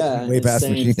way past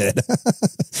Machine Head.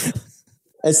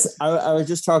 I was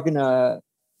just talking to,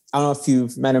 I don't know if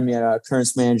you've met him yet,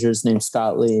 Current's manager's named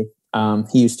Scott Lee.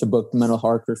 He used to book the Metal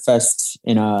Hardcore Fest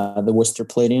in the Worcester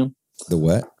Palladium. The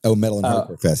what? Oh, Metal and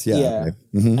Hardcore Fest. Yeah. Yeah. Okay.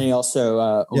 Mm-hmm. And he also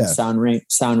owns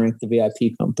Soundrink, the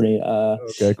VIP company.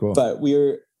 Okay, cool. But we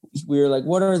were like,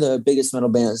 what are the biggest metal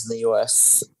bands in the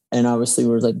US? And obviously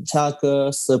we were like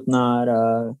Metallica,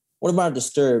 Slipknot, what about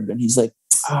Disturbed? And he's like,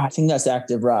 I think that's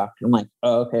active rock. I'm like,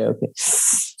 oh, okay.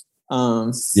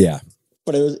 Yeah.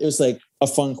 But it was like a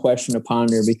fun question to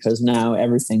ponder because now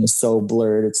everything is so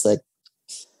blurred. It's like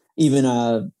even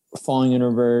Falling in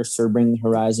Reverse or Bring the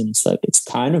Horizon, it's like it's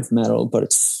kind of metal, but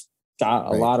it's got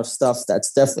a lot of stuff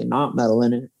that's definitely not metal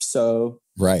in it. So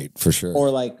right, for sure.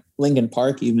 Or like Linkin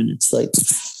Park, even it's like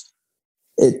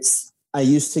I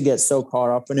used to get so caught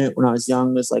up in it when I was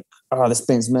young. It was like, oh, this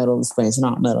band's metal, this band's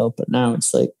not metal. But now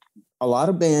it's like a lot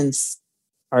of bands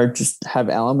are just have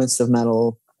elements of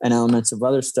metal and elements of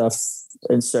other stuff.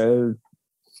 And so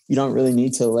you don't really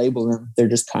need to label them. They're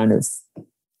just kind of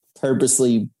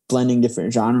purposely blending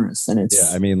different genres. And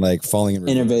it's I mean, like Falling in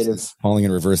Reverse. Innovative. Falling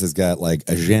in Reverse has got like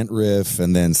a gent riff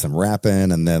and then some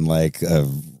rapping and then like a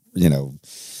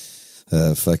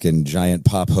fucking giant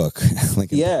pop hook. Like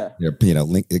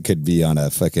it could be on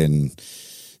a fucking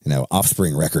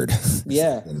Offspring record.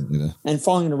 Yeah. And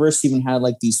Falling in Reverse even had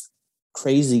like these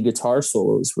crazy guitar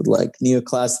solos with like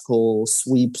neoclassical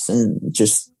sweeps and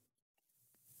just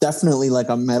definitely like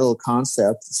a metal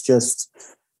concept. It's just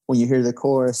when you hear the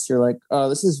chorus, you're like, oh,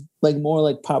 this is like more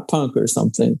like pop punk or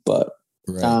something. But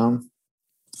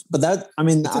that, I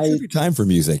mean, it's a trippy time for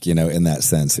music, in that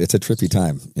sense. It's a trippy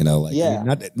time,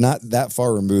 not that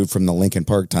far removed from the Linkin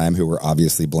Park time, who were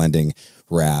obviously blending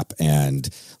rap and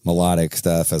melodic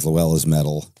stuff as well as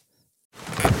metal.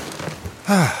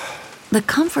 The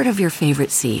comfort of your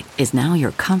favorite seat is now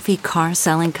your comfy car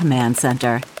selling command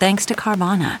center, thanks to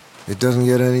Carvana. It doesn't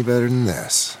get any better than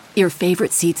this. Your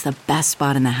favorite seat's the best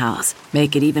spot in the house.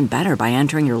 Make it even better by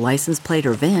entering your license plate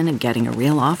or VIN and getting a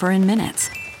real offer in minutes.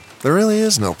 There really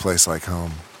is no place like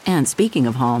home. And speaking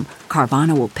of home,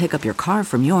 Carvana will pick up your car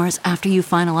from yours after you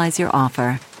finalize your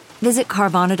offer. Visit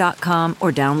Carvana.com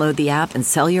or download the app and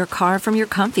sell your car from your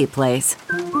comfy place.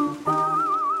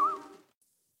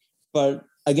 But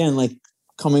again, like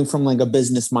coming from like a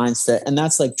business mindset, and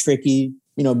that's like tricky,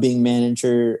 being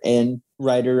manager and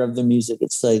writer of the music.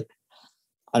 It's like,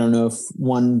 I don't know if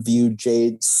one viewed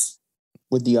Jades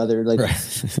with the other, like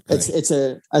it's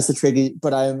a tricky,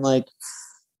 but I'm like,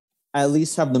 I at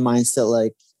least have the mindset,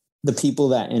 like the people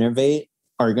that innovate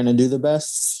are going to do the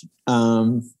best.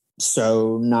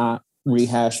 So not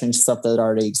rehashing stuff that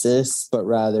already exists, but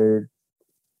rather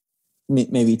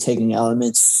maybe taking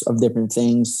elements of different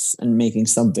things and making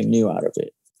something new out of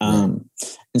it.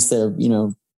 Instead of,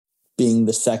 being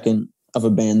the second of a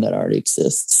band that already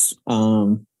exists.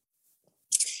 And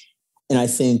I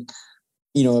think,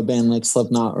 a band like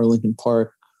Slipknot or Linkin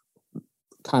Park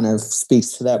kind of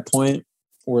speaks to that point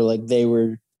where like they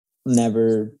were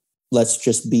never, let's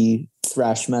just be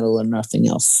thrash metal and nothing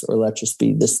else, or let's just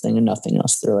be this thing and nothing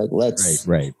else. They're like, let's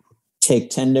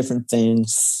take 10 different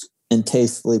things and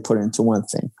tastefully put it into one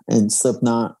thing. And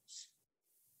Slipknot,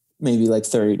 maybe like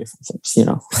 30 different things,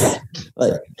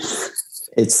 like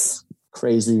it's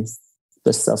crazy.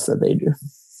 the stuff that they do.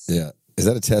 Yeah. Is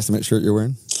that a Testament shirt you're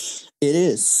wearing? It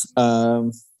is.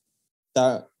 That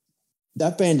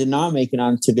band did not make it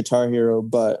onto Guitar Hero,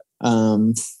 but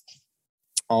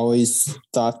always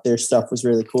thought their stuff was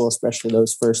really cool, especially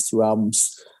those first two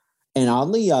albums. And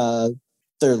oddly,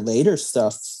 their later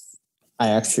stuff I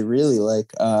actually really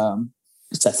like.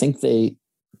 I think they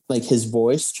like his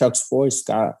voice, Chuck's voice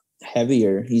got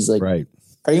heavier. He's like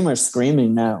pretty much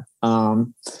screaming now.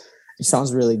 It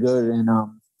sounds really good. And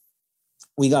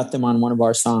we got them on one of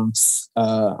our songs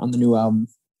on the new album.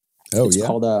 Oh, it's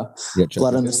called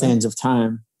Blood on the Sands of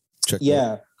Time. Chuck yeah.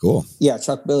 Billy. Cool. Yeah,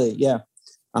 Chuck Billy. Yeah.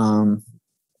 I'm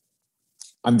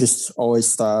just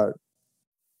always thought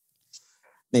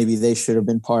maybe they should have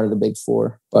been part of the Big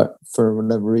Four, but for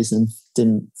whatever reason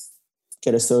didn't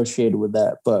get associated with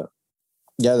that. But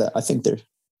yeah, I think they're a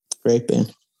great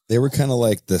band. They were kind of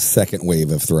like the second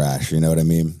wave of thrash, you know what I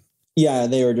mean? Yeah,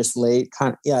 they were just late.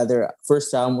 Their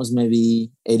first album was maybe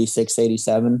 86,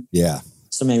 87. Yeah.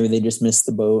 So maybe they just missed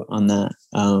the boat on that.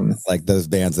 Like those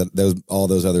bands all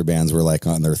those other bands were like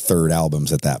on their third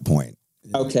albums at that point.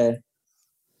 Okay.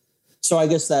 So I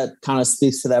guess that kind of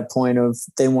speaks to that point of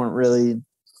they weren't really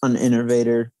an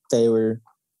innovator. They were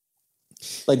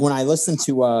like, when I listened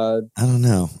to I don't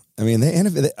know. I mean,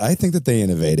 I think that they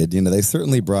innovated. You know, they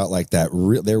certainly brought like that.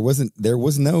 There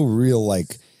was no real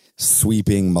like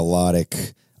sweeping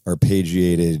melodic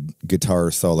arpeggiated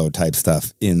guitar solo type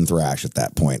stuff in thrash at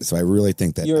that point. So I really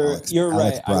think that you're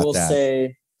right.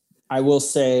 I will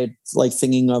say, like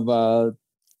thinking of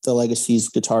the Legacy's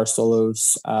guitar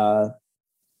solos,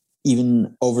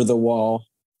 even Over the Wall,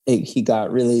 he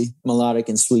got really melodic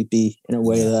and sweepy in a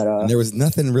way that and there was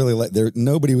nothing really like there.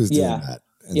 Nobody was doing that.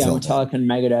 Yeah, Metallica and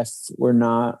Megadeth were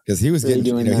not, because he was really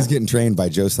getting he's getting trained by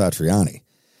Joe Satriani.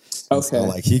 Okay, so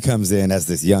like he comes in as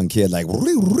this young kid, like,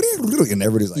 and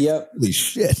everybody's like, "Holy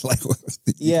shit!" Like,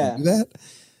 yeah, do that.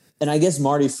 And I guess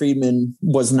Marty Friedman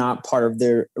was not part of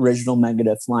their original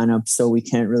Megadeth lineup, so we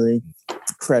can't really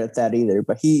credit that either.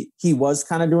 But he was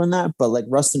kind of doing that. But like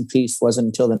Rust in Peace wasn't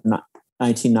until the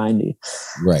 1990.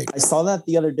 Right. I saw that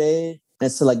the other day. And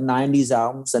it's like 90s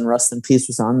albums, and Rust in Peace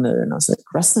was on there, and I was like,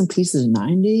 Rust in Peace is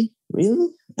 90? Really?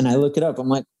 And I look it up. I'm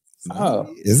like, oh,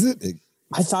 is it?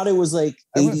 I thought it was like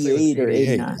 88 or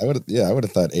 89. I would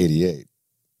have thought 88.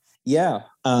 Yeah.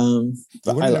 You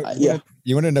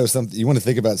want to know something? You want to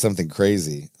think about something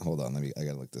crazy? Hold on. I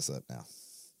got to look this up now.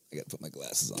 I got to put my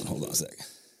glasses on. Hold on a sec.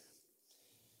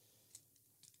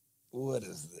 What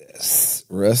is this?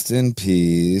 Rust in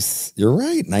Peace. You're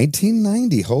right.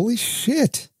 1990. Holy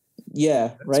shit.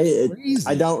 Yeah, right.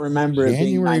 I don't remember it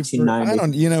being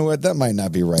 1990. You know what? That might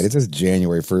not be right. It says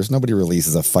January 1st. Nobody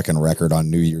releases a fucking record on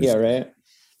New Year's. Yeah, right.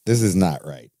 This is not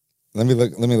right. Let me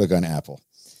look on Apple.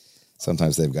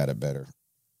 Sometimes they've got it better.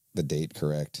 The date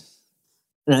correct.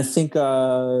 And I think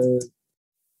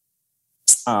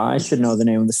I should know the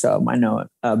name of the album. I know it.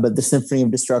 But the Symphony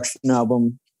of Destruction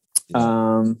album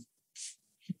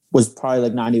was probably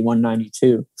like 91,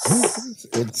 92.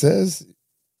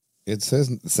 It says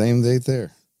the same date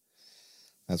there.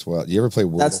 That's wild. You ever play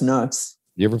Wordle? That's nuts.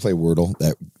 You ever play Wordle?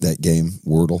 That game,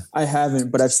 Wordle? I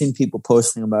haven't, but I've seen people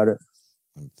posting about it.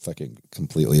 I'm fucking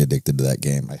completely addicted to that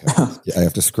game. I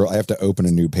have to scroll. I have to open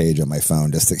a new page on my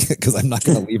phone just because I'm not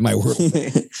going to leave my Wordle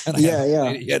page.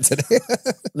 Yeah. Today.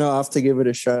 No, I'll have to give it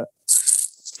a shot.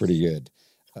 It's pretty good.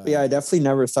 I definitely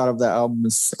never thought of that album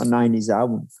as a 90s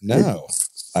album. No.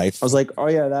 I was like, oh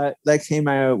yeah, that came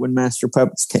out when Master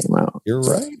Puppets came out. You're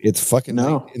right. It's fucking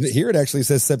no. Here it actually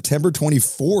says September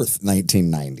 24th,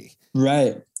 1990.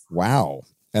 Right. Wow.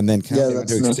 And then Countdown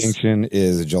to Extinction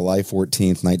is July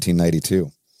 14th, 1992.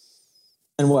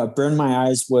 And what? Burn My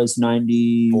Eyes was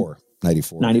 94.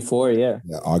 94, yeah.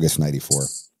 August 94.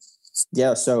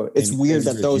 Yeah, so it's weird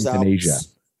that those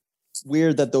albums.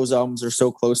 Weird that those albums are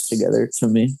so close together to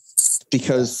me,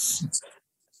 because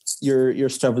your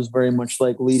stuff is very much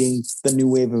like leading the new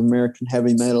wave of American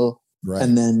heavy metal, right?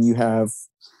 And then you have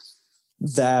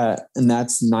that, and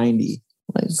that's 90.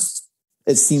 Like,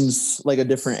 it seems like a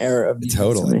different era of music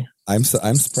to me. I'm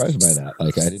surprised by that.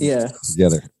 Like, I didn't put it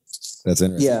together. That's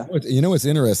interesting. Yeah. You know what's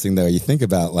interesting though? You think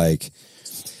about like,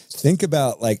 and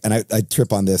I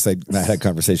trip on this. I had a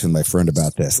conversation with my friend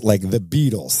about this. Like the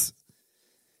Beatles.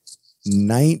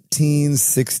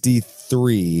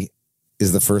 1963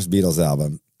 is the first Beatles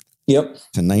album. Yep.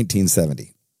 To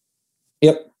 1970.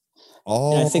 Yep.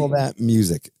 All that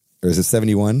music. Or is it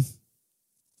 71?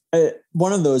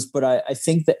 One of those, but I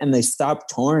think that, and they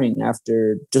stopped touring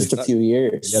after just a few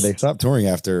years. Yeah, they stopped touring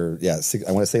after, I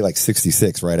want to say like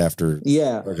 66, right after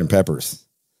Sgt. Pepper's.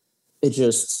 It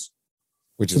just,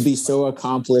 to be so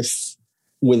accomplished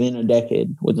within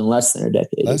less than a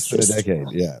decade. Less than a decade,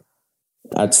 yeah.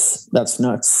 That's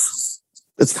nuts.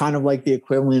 It's kind of like the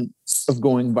equivalent of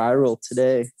going viral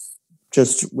today,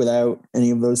 just without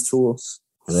any of those tools.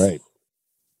 Right.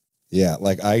 Yeah,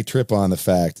 like I trip on the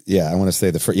fact, I want to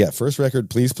say first record,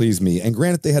 Please Please Me. And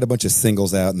granted, they had a bunch of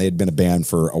singles out and they had been a band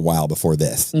for a while before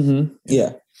this. Mm-hmm.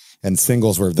 Yeah. And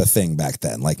singles were the thing back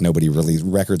then. Like nobody released,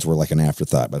 records were like an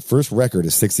afterthought. But first record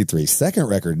is 63, second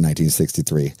record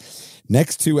 1963.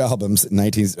 Next two albums,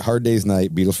 Hard Day's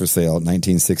Night, Beatles for Sale,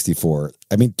 1964.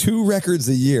 I mean, 2 records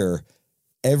a year,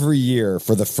 every year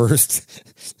for the first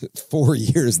 4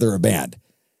 years they're a band.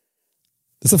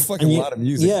 That's a fucking lot of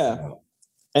music. Yeah.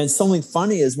 And something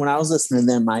funny is when I was listening to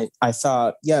them, I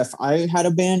thought, if I had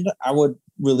a band, I would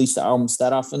release the albums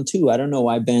that often too. I don't know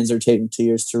why bands are taking 2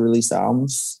 years to release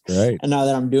albums. Right. And now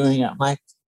that I'm doing it, I'm like,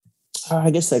 I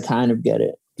guess I kind of get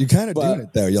it. You kind of doing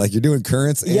it though. You're doing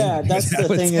currents. Yeah, that's the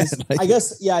thing is, I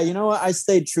guess, you know what? I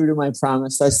stayed true to my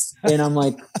promise. And I'm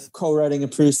like co-writing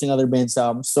and producing other bands'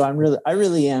 albums. So I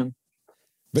really am.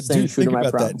 But do think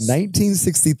about that.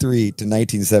 1963 to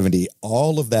 1970,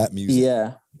 all of that music.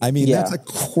 Yeah. I mean, that's a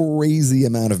crazy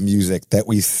amount of music that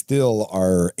we still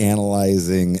are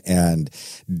analyzing and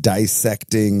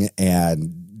dissecting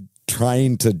and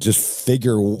trying to just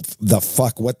figure the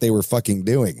fuck what they were fucking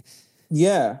doing.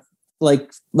 Yeah.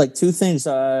 Like 2 things.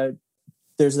 There's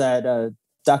that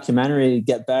documentary,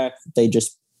 Get Back, that they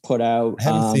just put out. I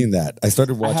haven't seen that. I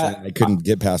started watching it. I couldn't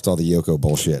get past all the Yoko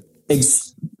bullshit.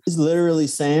 It's literally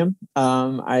same.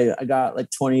 I got like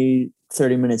 20-30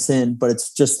 minutes in, but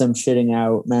it's just them shitting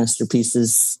out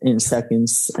masterpieces in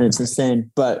seconds, and it's insane.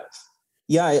 But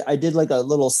I did like a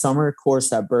little summer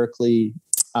course at Berkeley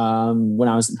when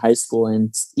I was in high school,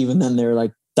 and even then they're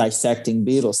like dissecting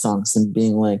Beatles songs and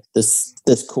being like this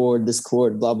chord,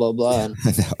 blah blah blah. And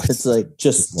it's like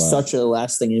just such a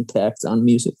lasting impact on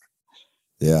music.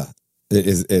 Yeah, it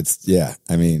is.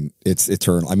 I mean, it's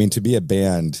eternal. I mean, to be a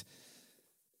band,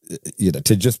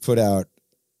 to just put out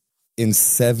in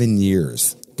 7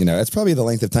 years, that's probably the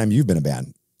length of time you've been a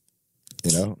band,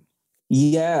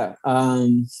 Yeah.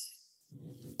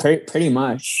 Pretty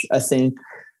much, I think,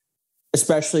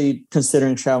 especially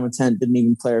considering Child Intent didn't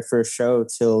even play our first show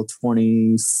till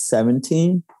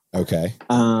 2017. Okay.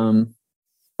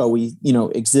 But we,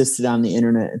 existed on the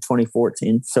internet in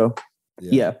 2014. So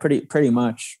pretty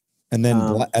much. And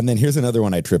then here's another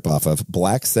one I trip off of: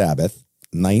 Black Sabbath,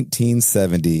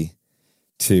 1970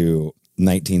 to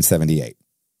 1978.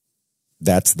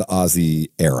 That's the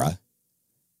Ozzy era.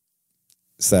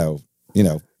 So,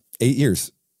 8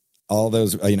 years. All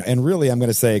those, and really I'm going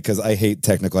to say, because I hate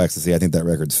Technical Ecstasy, I think that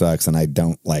record sucks, and I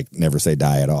don't like Never Say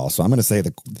Die at all. So I'm going to say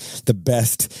the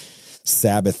best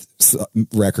Sabbath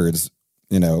records,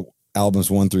 albums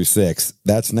 1 through 6,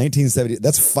 that's 1970.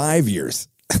 That's 5 years.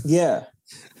 Yeah.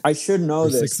 I should know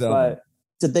this, but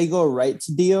did they go right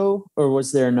to Dio, or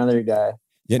was there another guy?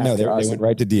 Yeah, no, they went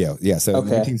right to Dio. Yeah, so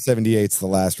 1978's the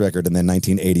last record, and then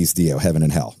 1980's Dio, Heaven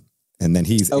and Hell. And then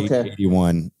he's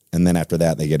 81, and then after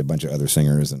that, they get a bunch of other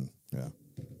singers, and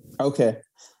Okay.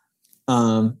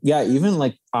 Even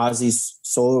like Ozzy's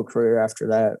solo career after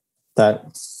that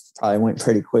probably went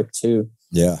pretty quick too.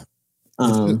 Yeah.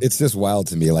 It's just wild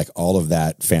to me, like all of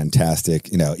that fantastic,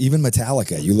 even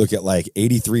Metallica, you look at like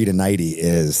 83 to 90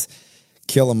 is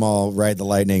Kill 'Em All, Ride the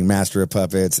Lightning, Master of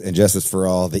Puppets, and Justice for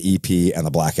All, the EP, and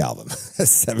the Black Album.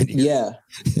 7 years.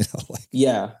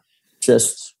 Yeah.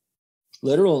 Just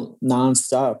literal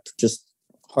nonstop, just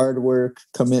hard work,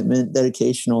 commitment,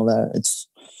 dedication, all that. It's,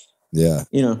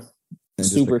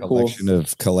 super cool.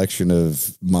 Collection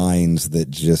of minds that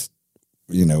just,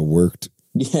 worked.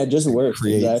 Yeah, just worked.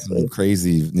 Create some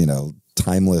crazy,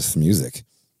 timeless music.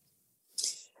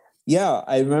 Yeah,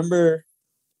 I remember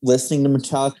listening to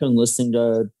Metallica and listening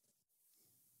to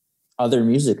other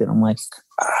music, and I'm like,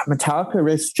 Metallica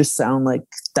riffs just sound like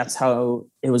that's how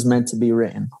it was meant to be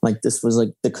written. Like this was like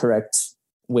the correct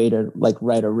way to like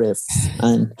write a riff,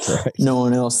 and no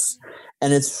one else.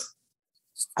 And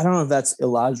I don't know if that's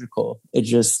illogical. It's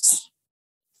just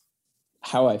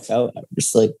how I felt.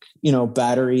 Just like,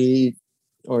 Battery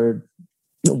or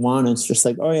One, it's just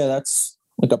like, oh yeah, that's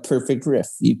like a perfect riff.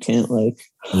 You can't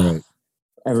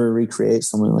ever recreate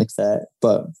something like that.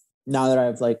 But now that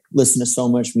I've like listened to so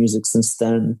much music since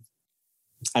then,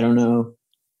 I don't know.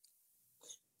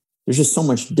 There's just so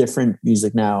much different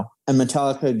music now. And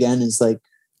Metallica again is like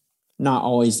not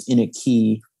always in a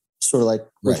key, sort of like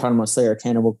we're talking about Slayer,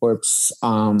 Cannibal Corpse.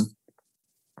 But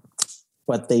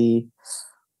they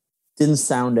didn't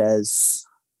sound as,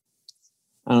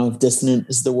 I don't know if dissonant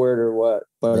is the word or what,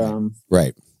 but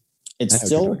it's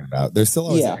still, there's still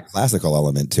always a classical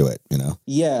element to it,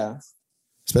 Yeah.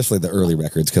 especially the early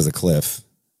records because of Cliff.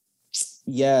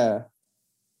 Yeah.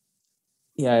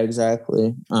 Yeah,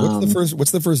 exactly.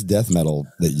 What's the first death metal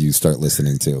that you start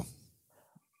listening to?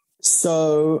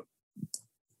 So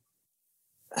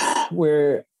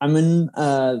where I'm in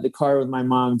the car with my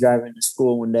mom driving to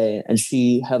school one day, and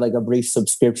she had like a brief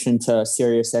subscription to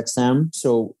Sirius XM.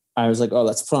 So I was like, oh,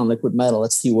 let's put on Liquid Metal.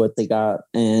 Let's see what they got.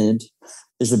 And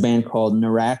there's a band called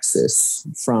Neuraxis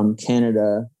from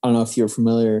Canada. I don't know if you're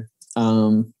familiar.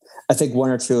 I think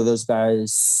one or two of those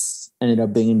guys ended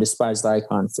up being in Despised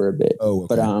Icon for a bit. Oh,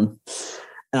 okay. But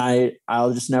and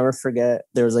I'll just never forget.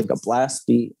 There was like a blast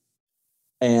beat,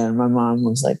 and my mom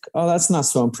was like, "Oh, that's not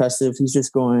so impressive. He's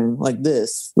just going like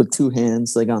this with two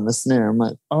hands, like on the snare." I'm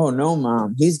like, "Oh no,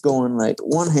 Mom, he's going like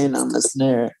one hand on the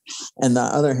snare and the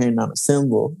other hand on a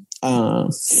cymbal."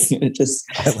 It just,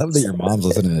 I love that your mom's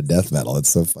listening to death metal. It's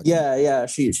so fucking. yeah.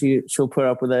 She'll put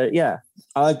up with it. Yeah,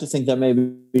 I like to think that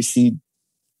maybe she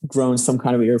grown some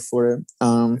kind of ear for it.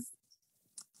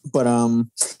 But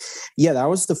yeah, that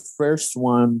was the first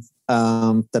one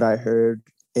that I heard,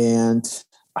 and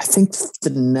I think the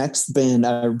next band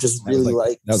I just really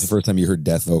liked. That was the first time you heard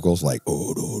death vocals, like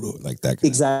like that.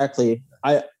 Exactly.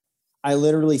 I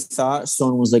literally thought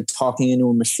someone was like talking into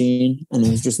a machine and it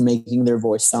was just making their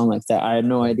voice sound like that. I had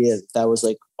no idea that was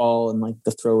like all in like the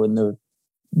throw in the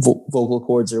vocal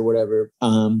cords or whatever.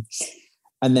 And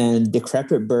then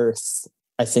Decrepit Birth,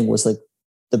 I think, was like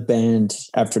the band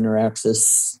after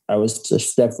Neuraxis I was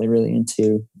just definitely really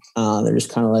into. They're just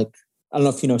kind of like, I don't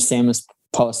know if you know Samus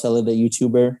Policelli, the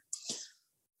YouTuber.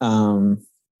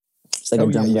 It's like a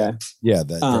drum guy. Yeah,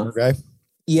 the drummer guy.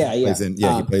 Yeah.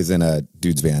 He plays in a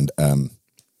dude's band.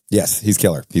 Yes, he's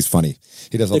killer. He's funny.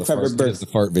 He does all the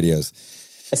fart videos.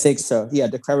 I think so. Yeah,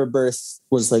 Decrepit Birth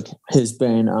was like his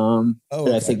band.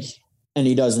 I think, and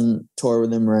he doesn't tour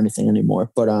with him or anything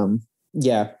anymore. But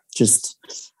yeah, just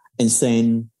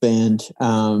insane band.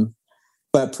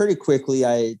 But pretty quickly,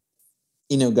 I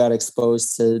got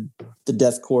exposed to the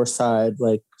deathcore side.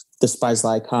 Like Despised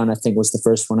Icon, I think, was the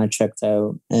first one I checked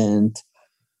out, and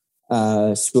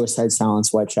Suicide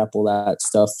Silence, Whitechapel, that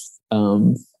stuff.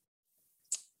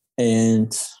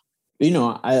 And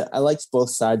I liked both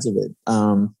sides of it.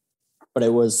 But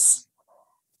it was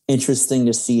interesting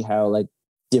to see how like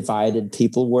divided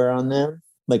people were on them.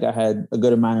 Like I had a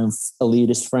good amount of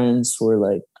elitist friends who were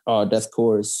like, "Oh,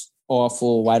 deathcore is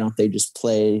awful. Why don't they just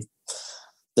play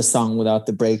the song without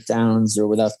the breakdowns or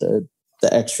without the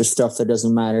extra stuff that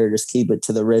doesn't matter? Just keep it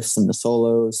to the riffs and the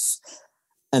solos."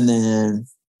 And then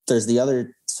there's the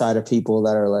other side of people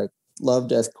that are like, love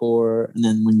deathcore, and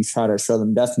then when you try to show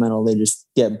them death metal, they just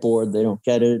get bored. They don't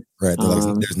get it. Right.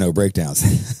 Like, there's no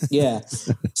breakdowns. Yeah.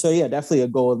 So yeah, definitely a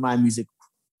goal with my music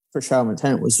for Shadow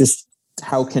Intent was just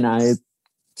how can I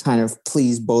kind of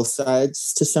please both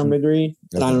sides to some degree.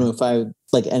 And I don't know if I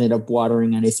like ended up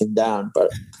watering anything down, but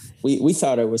we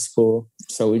thought it was cool.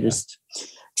 So we just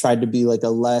tried to be like a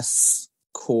less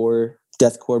core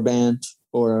deathcore band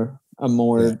or a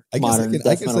more modern death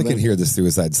metal. I guess I can hear the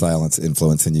Suicide Silence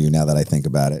influence in you now that I think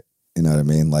about it. You know what I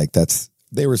mean? Like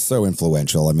they were so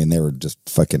influential. I mean, they were just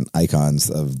fucking icons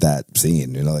of that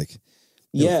scene, like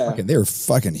they were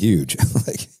fucking huge.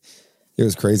 Like it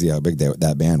was crazy how big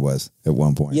that band was at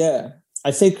one point. Yeah.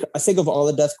 I think of all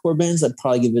the deathcore bands, I'd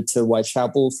probably give it to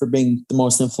Whitechapel for being the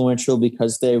most influential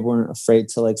because they weren't afraid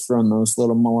to like throw in those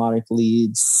little melodic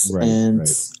leads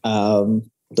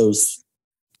those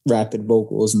rapid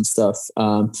vocals and stuff.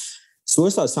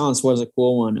 Suicide Silence was a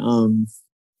cool one.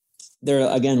 They're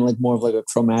again like more of like a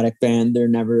chromatic band. They're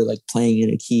never like playing in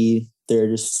a key. They're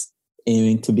just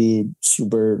aiming to be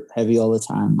super heavy all the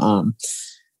time.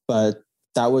 But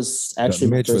that was actually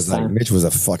Mitch was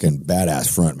a fucking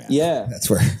badass front man. Yeah, that's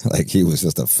where like he was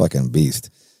just a fucking beast.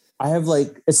 I have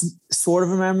like it's sort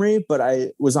of a memory, but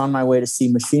I was on my way to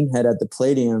see Machine Head at the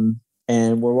Palladium,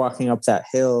 and we're walking up that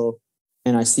hill,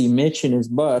 and I see Mitch in his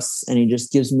bus, and he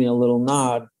just gives me a little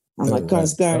nod. I'm like,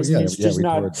 guys, Mitch just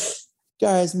nodded.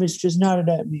 Guys, Mitch just nodded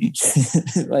at me.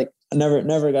 Like I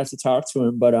never got to talk to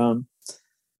him, but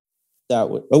that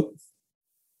would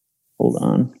hold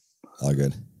on. All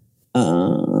good.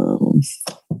 How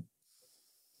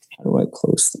do I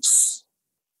close this?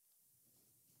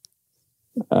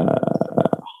 I'm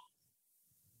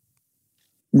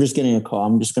just getting a call.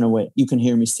 I'm just gonna wait. You can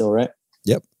hear me still, right?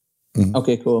 Yep. Mm-hmm.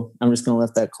 Okay, cool. I'm just gonna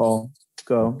let that call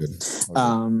go.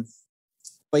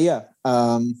 But yeah,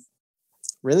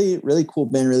 really, really cool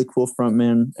band, really cool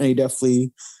frontman, and he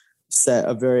definitely set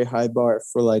a very high bar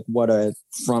for like what a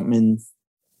frontman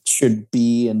should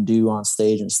be and do on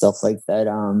stage and stuff like that.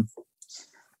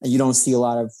 And you don't see a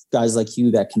lot of guys like you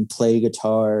that can play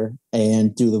guitar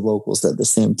and do the vocals at the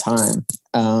same time.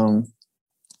 And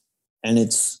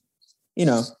it's, you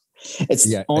know,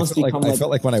 it's almost become I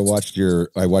felt like when I watched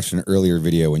an earlier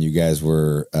video when you guys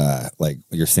were like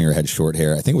your singer had short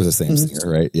hair. I think it was the same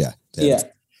singer, right? Yeah.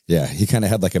 Yeah. He kind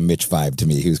of had like a Mitch vibe to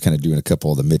me. He was kind of doing a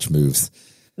couple of the Mitch moves.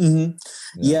 Mm-hmm.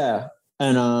 Yeah.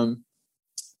 And,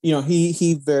 you know,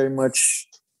 he very much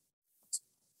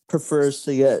prefers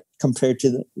to get compared to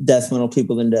the death metal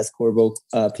people than deathcore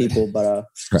people, but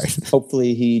right.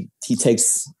 Hopefully he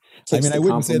takes I mean, I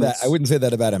wouldn't say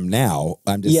that about him now.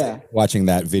 I'm just watching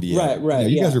that video. Right.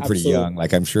 You guys are pretty young.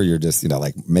 Like, I'm sure you're just,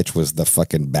 like Mitch was the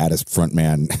fucking baddest front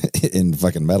man in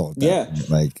fucking metal.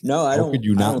 Like, no, I don't. How could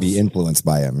you not be influenced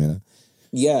by him?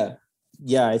 Yeah.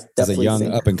 I definitely as a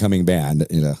young up and coming band,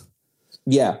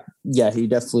 Yeah. He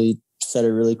definitely set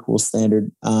a really cool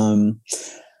standard. And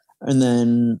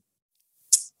then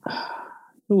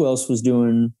who else was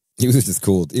doing? He was just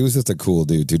cool. He was just a cool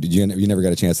dude. Did you never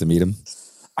got a chance to meet him?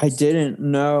 I didn't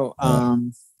know.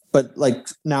 But like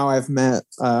now I've met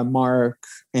Mark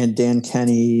and Dan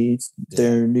Kenny,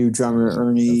 their new drummer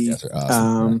Ernie. Those guys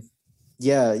are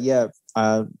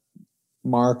awesome.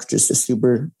 Mark, just a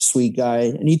super sweet guy,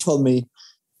 and he told me,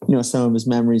 some of his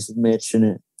memories of Mitch,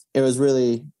 and it was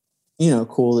really,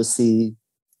 cool to see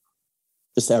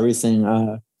just everything.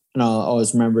 And I'll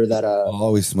always remember that.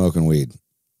 Always smoking weed.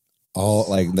 All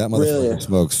like that motherfucker really?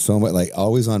 Smokes so much, like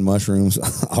always on mushrooms,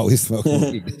 always smoking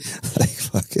weed. Like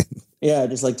fucking. Yeah, I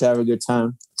just like to have a good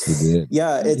time. He did.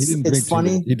 Yeah, it's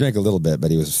funny. He drank a little bit,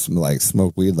 but he was like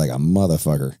smoked weed like a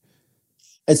motherfucker.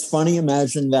 It's funny.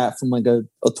 Imagine that from like a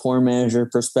tour manager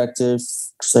perspective.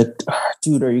 It's like,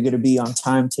 dude, are you going to be on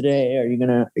time today? Are you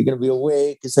gonna be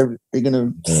awake? Are you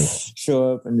gonna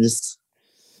show up and just?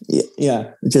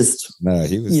 Yeah, just. No,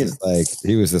 he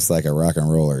was just like a rock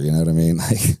and roller. You know what I mean?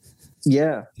 Like.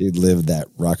 Yeah. He lived that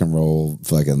rock and roll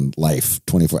fucking life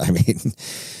 24. I mean,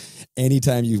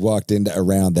 anytime you walked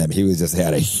around them, he was just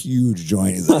had a huge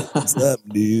joint. He's like, what's up,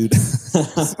 dude?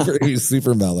 He's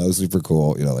super mellow, super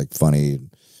cool, like funny.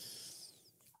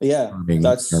 Yeah.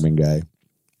 Charming guy.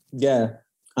 Yeah.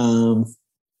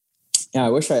 I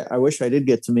wish I did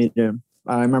get to meet him.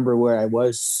 I remember where I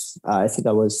was. I think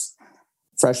I was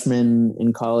freshman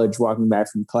in college walking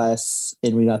back from class,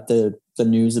 and we got the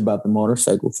news about the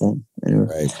motorcycle thing. And,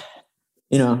 right.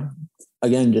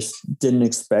 Again, just didn't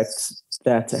expect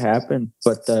that to happen,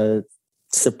 but the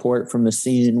support from the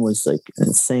scene was like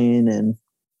insane. And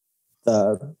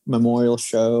the memorial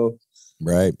show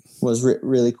was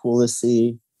really cool to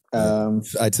see.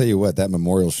 I tell you what, that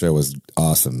memorial show was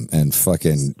awesome. And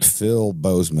fucking Phil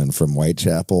Bozeman from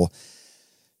Whitechapel,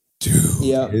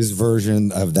 dude, his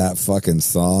version of that fucking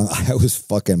song, I was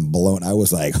fucking blown. I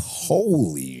was like,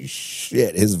 holy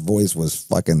shit. His voice was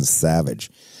fucking savage.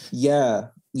 Yeah.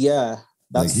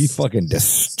 Like he fucking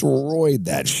destroyed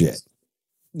that shit.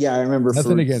 Yeah, I remember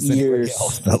nothing for against years.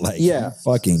 Else, but like, he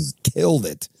fucking killed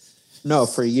it. No,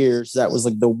 for years, that was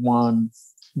like the one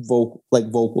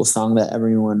vocal song that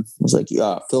everyone was like,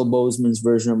 yeah, Phil Bozeman's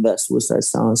version of that Suicide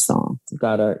Silence song.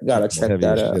 Gotta check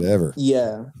that out. Ever.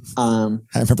 Yeah. I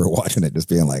remember watching it just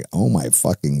being like, oh my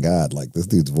fucking God, like this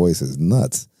dude's voice is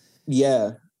nuts.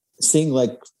 Yeah. Seeing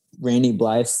like Randy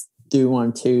Blythe do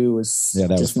one too was that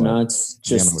just was nuts.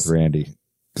 Jamming with Randy.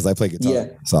 Because I play guitar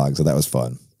songs, so that was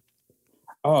fun.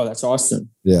 Oh, that's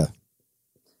awesome. Yeah.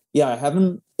 Yeah, I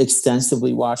haven't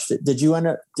extensively watched it. Did you end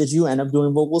up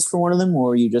doing vocals for one of them, or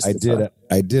were you just? I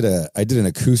did an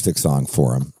acoustic song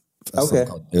for him. Okay.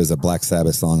 It was a Black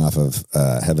Sabbath song off of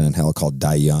Heaven and Hell called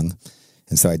Die Young.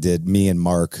 And so me and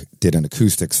Mark did an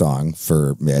acoustic song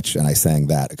for Mitch, and I sang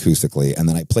that acoustically. And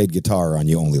then I played guitar on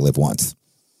You Only Live Once.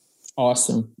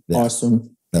 Awesome. Yeah.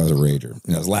 Awesome. That was a rager.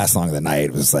 It was the last song of the night.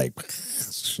 It was like,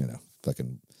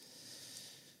 fucking.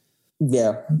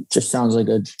 Yeah. Just sounds like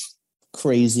a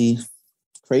crazy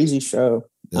show.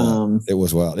 Yeah, it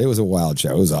was wild. It was a wild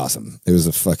show. It was awesome. It was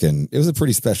a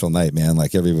pretty special night, man.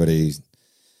 Like it's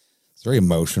very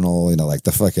emotional, like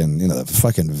the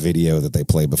fucking video that they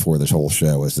played before this whole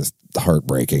show was just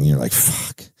heartbreaking. You're like,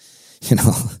 fuck,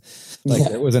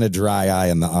 there wasn't a dry eye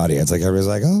in the audience. Like everybody's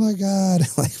like, oh my God,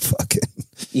 like fucking.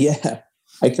 Yeah,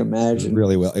 I can imagine.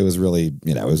 Really well. It was really,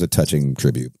 it was a touching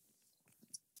tribute.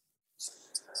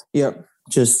 Yep.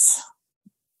 Just,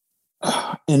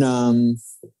 and,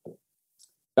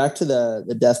 back to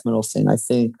the death metal thing. I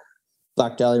think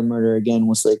Black Dahlia Murder again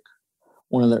was like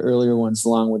one of the earlier ones,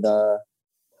 along with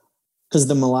because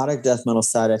the melodic death metal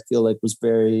side I feel like was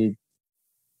very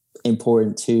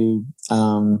important to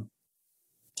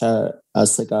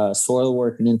us. Like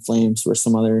Soilwork and In Flames were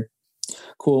some other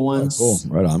cool ones. Oh,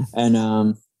 cool, right on.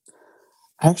 And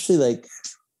I actually like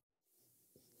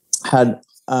had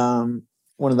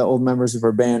one of the old members of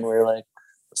our band where like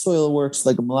Soil works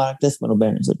like a melodic death metal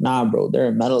band. He's like, nah, bro, they're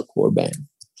a metalcore band.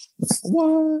 Like,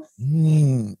 what?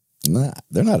 Nah,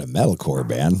 they're not a metalcore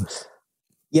band.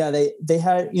 Yeah, they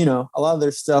had, you know, a lot of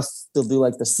their stuff, they'll do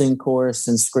like the sing chorus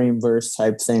and scream verse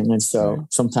type thing. And so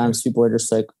sometimes people are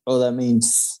just like, oh, that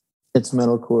means it's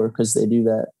metalcore because they do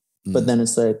that. But then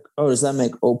it's like, oh, does that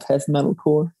make Opeth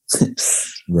metalcore?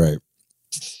 Right.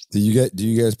 Do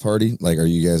you guys party? Like, are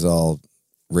you guys all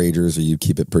ragers, or you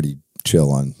keep it pretty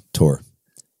chill on tour?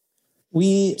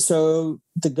 So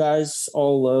the guys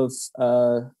all love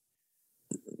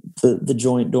the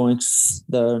joint doinks,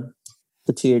 the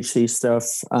THC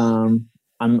stuff. I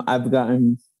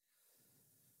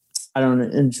don't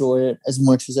enjoy it as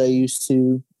much as I used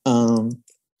to.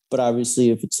 But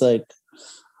obviously if it's like,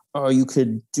 oh, you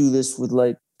could do this with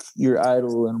like your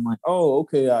idol, and I'm like, oh,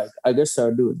 okay, I guess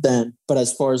I'll do it then. But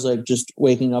as far as like just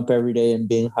waking up every day and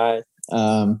being high,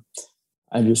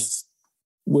 I just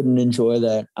wouldn't enjoy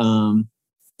that.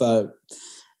 But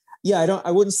yeah,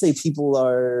 I wouldn't say people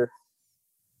are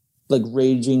like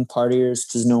raging partiers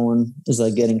because no one is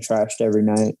like getting trashed every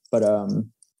night. But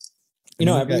you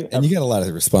know, you got a lot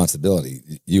of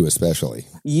responsibility, you especially.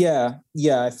 Yeah.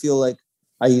 I feel like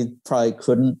I probably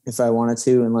couldn't if I wanted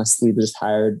to, unless we just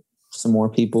hired some more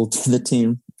people to the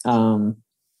team.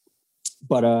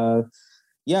 But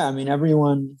yeah, I mean,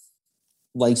 everyone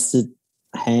likes to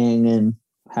hang and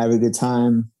have a good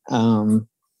time, hang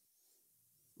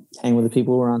with the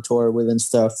people we're on tour with and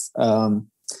stuff. But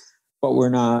we're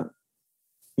not,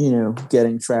 you know,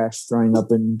 getting trash, throwing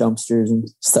up in dumpsters and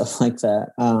stuff like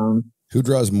that. Who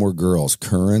draws more girls,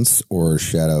 Currents or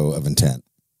Shadow of Intent?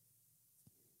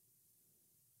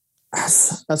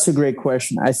 That's a great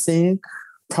question. I think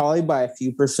probably by a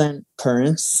few percent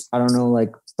Currents. I don't know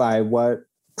like by what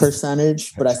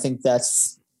percentage, but I think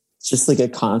that's just like a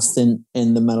constant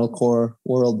in the metalcore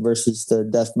world versus the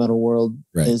death metal world.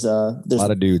 Right. There's a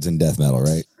lot of dudes in death metal,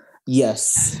 right?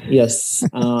 Yes.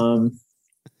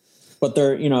 But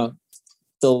they're, you know,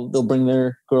 they'll bring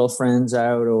their girlfriends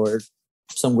out, or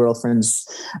some girlfriends.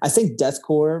 I think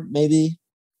deathcore, maybe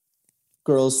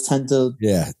girls tend to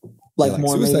like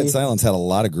more. Suicide maybe. Silence had a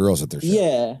lot of girls at their show.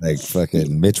 Yeah, like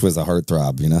fucking Mitch was a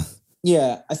heartthrob, you know.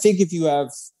 Yeah, I think if you have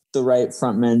the right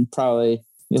frontman, probably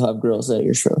you'll have girls at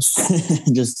your shows,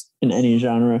 just in any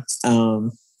genre.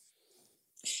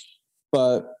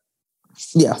 But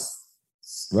yeah,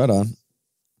 right on.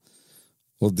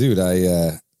 Well, dude,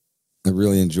 I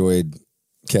really enjoyed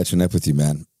catching up with you,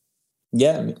 man.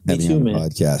 Yeah, me too, man.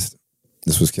 Podcast.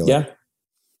 This was killer.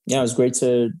 Yeah, it was great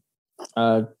to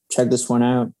check this one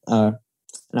out. And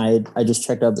I just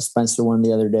checked out the Spencer one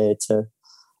the other day to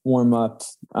warm up.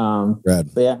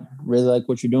 Rad. But yeah, really like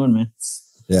what you're doing, man.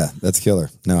 Yeah, that's killer.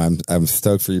 No, I'm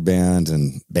stoked for your band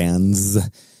and bands.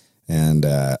 And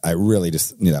I really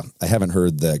just, you know, I haven't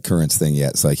heard the Currents thing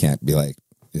yet, so I can't be like,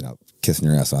 you know, kissing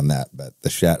your ass on that. But the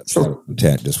Shadow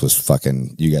Intent just was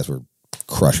fucking, you guys were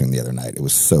crushing the other night. It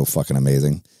was so fucking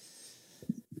amazing.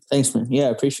 Thanks, man. Yeah, I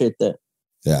appreciate that.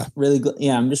 Yeah. Really,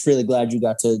 I'm just really glad you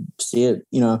got to see it.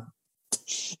 You know,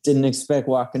 didn't expect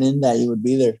walking in that you would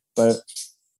be there, but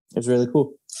it was really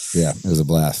cool. Yeah, it was a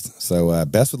blast. So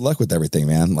best of luck with everything,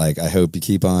 man. Like, I hope you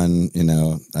keep on, you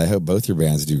know, I hope both your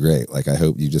bands do great. Like, I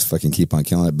hope you just fucking keep on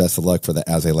killing it. Best of luck for the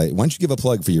As I Light. Why don't you give a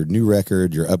plug for your new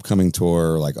record, your upcoming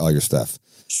tour, like all your stuff?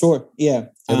 Sure. Yeah.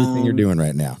 Everything you're doing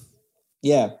right now.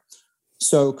 Yeah.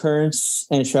 So Currents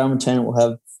and Shadow of Intent will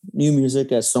have new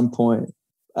music at some point.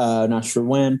 Not sure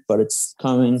when, but it's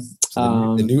coming.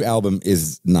 So the new album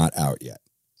is not out yet.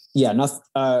 Yeah,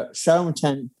 Shadow of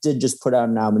Intent did just put out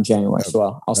an album in January,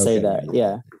 so I'll say that.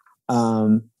 Yeah.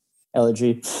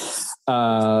 Elegy.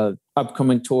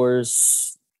 Upcoming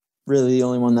tours. Really, the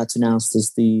only one that's announced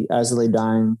is the As I Lay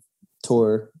Dying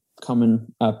tour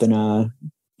coming up in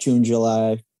June,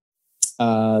 July.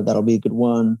 That'll be a good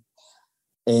one.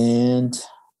 And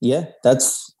yeah,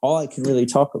 that's all I can really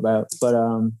talk about. But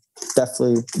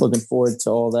definitely looking forward to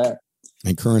all that.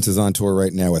 And Currents is on tour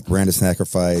right now with Brand of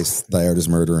Sacrifice, Thy Art is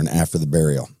Murder, and After the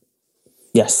Burial.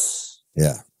 Yes.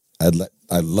 Yeah.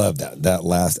 I love that. That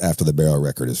last After the Burial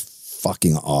record is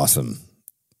fucking awesome.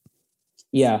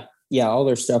 Yeah. Yeah. All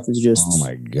their stuff is just, oh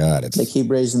my God. They keep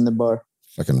raising the bar.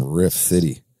 Fucking Riff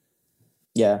City.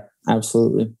 Yeah,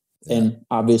 absolutely. Yeah. And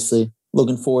obviously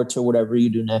looking forward to whatever you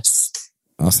do next.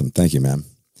 Awesome. Thank you, man.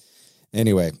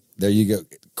 Anyway, there you go.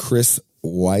 Chris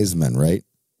Wiseman, right?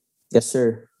 Yes,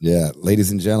 sir. Yeah,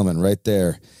 ladies and gentlemen, right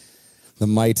there, the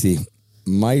mighty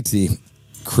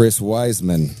Chris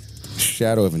Wiseman,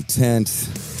 Shadow of Intent,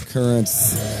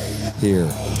 Currents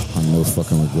here on No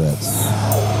Fucking Regrets.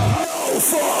 No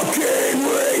fucking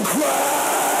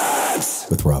regrets!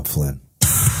 With Rob Flynn.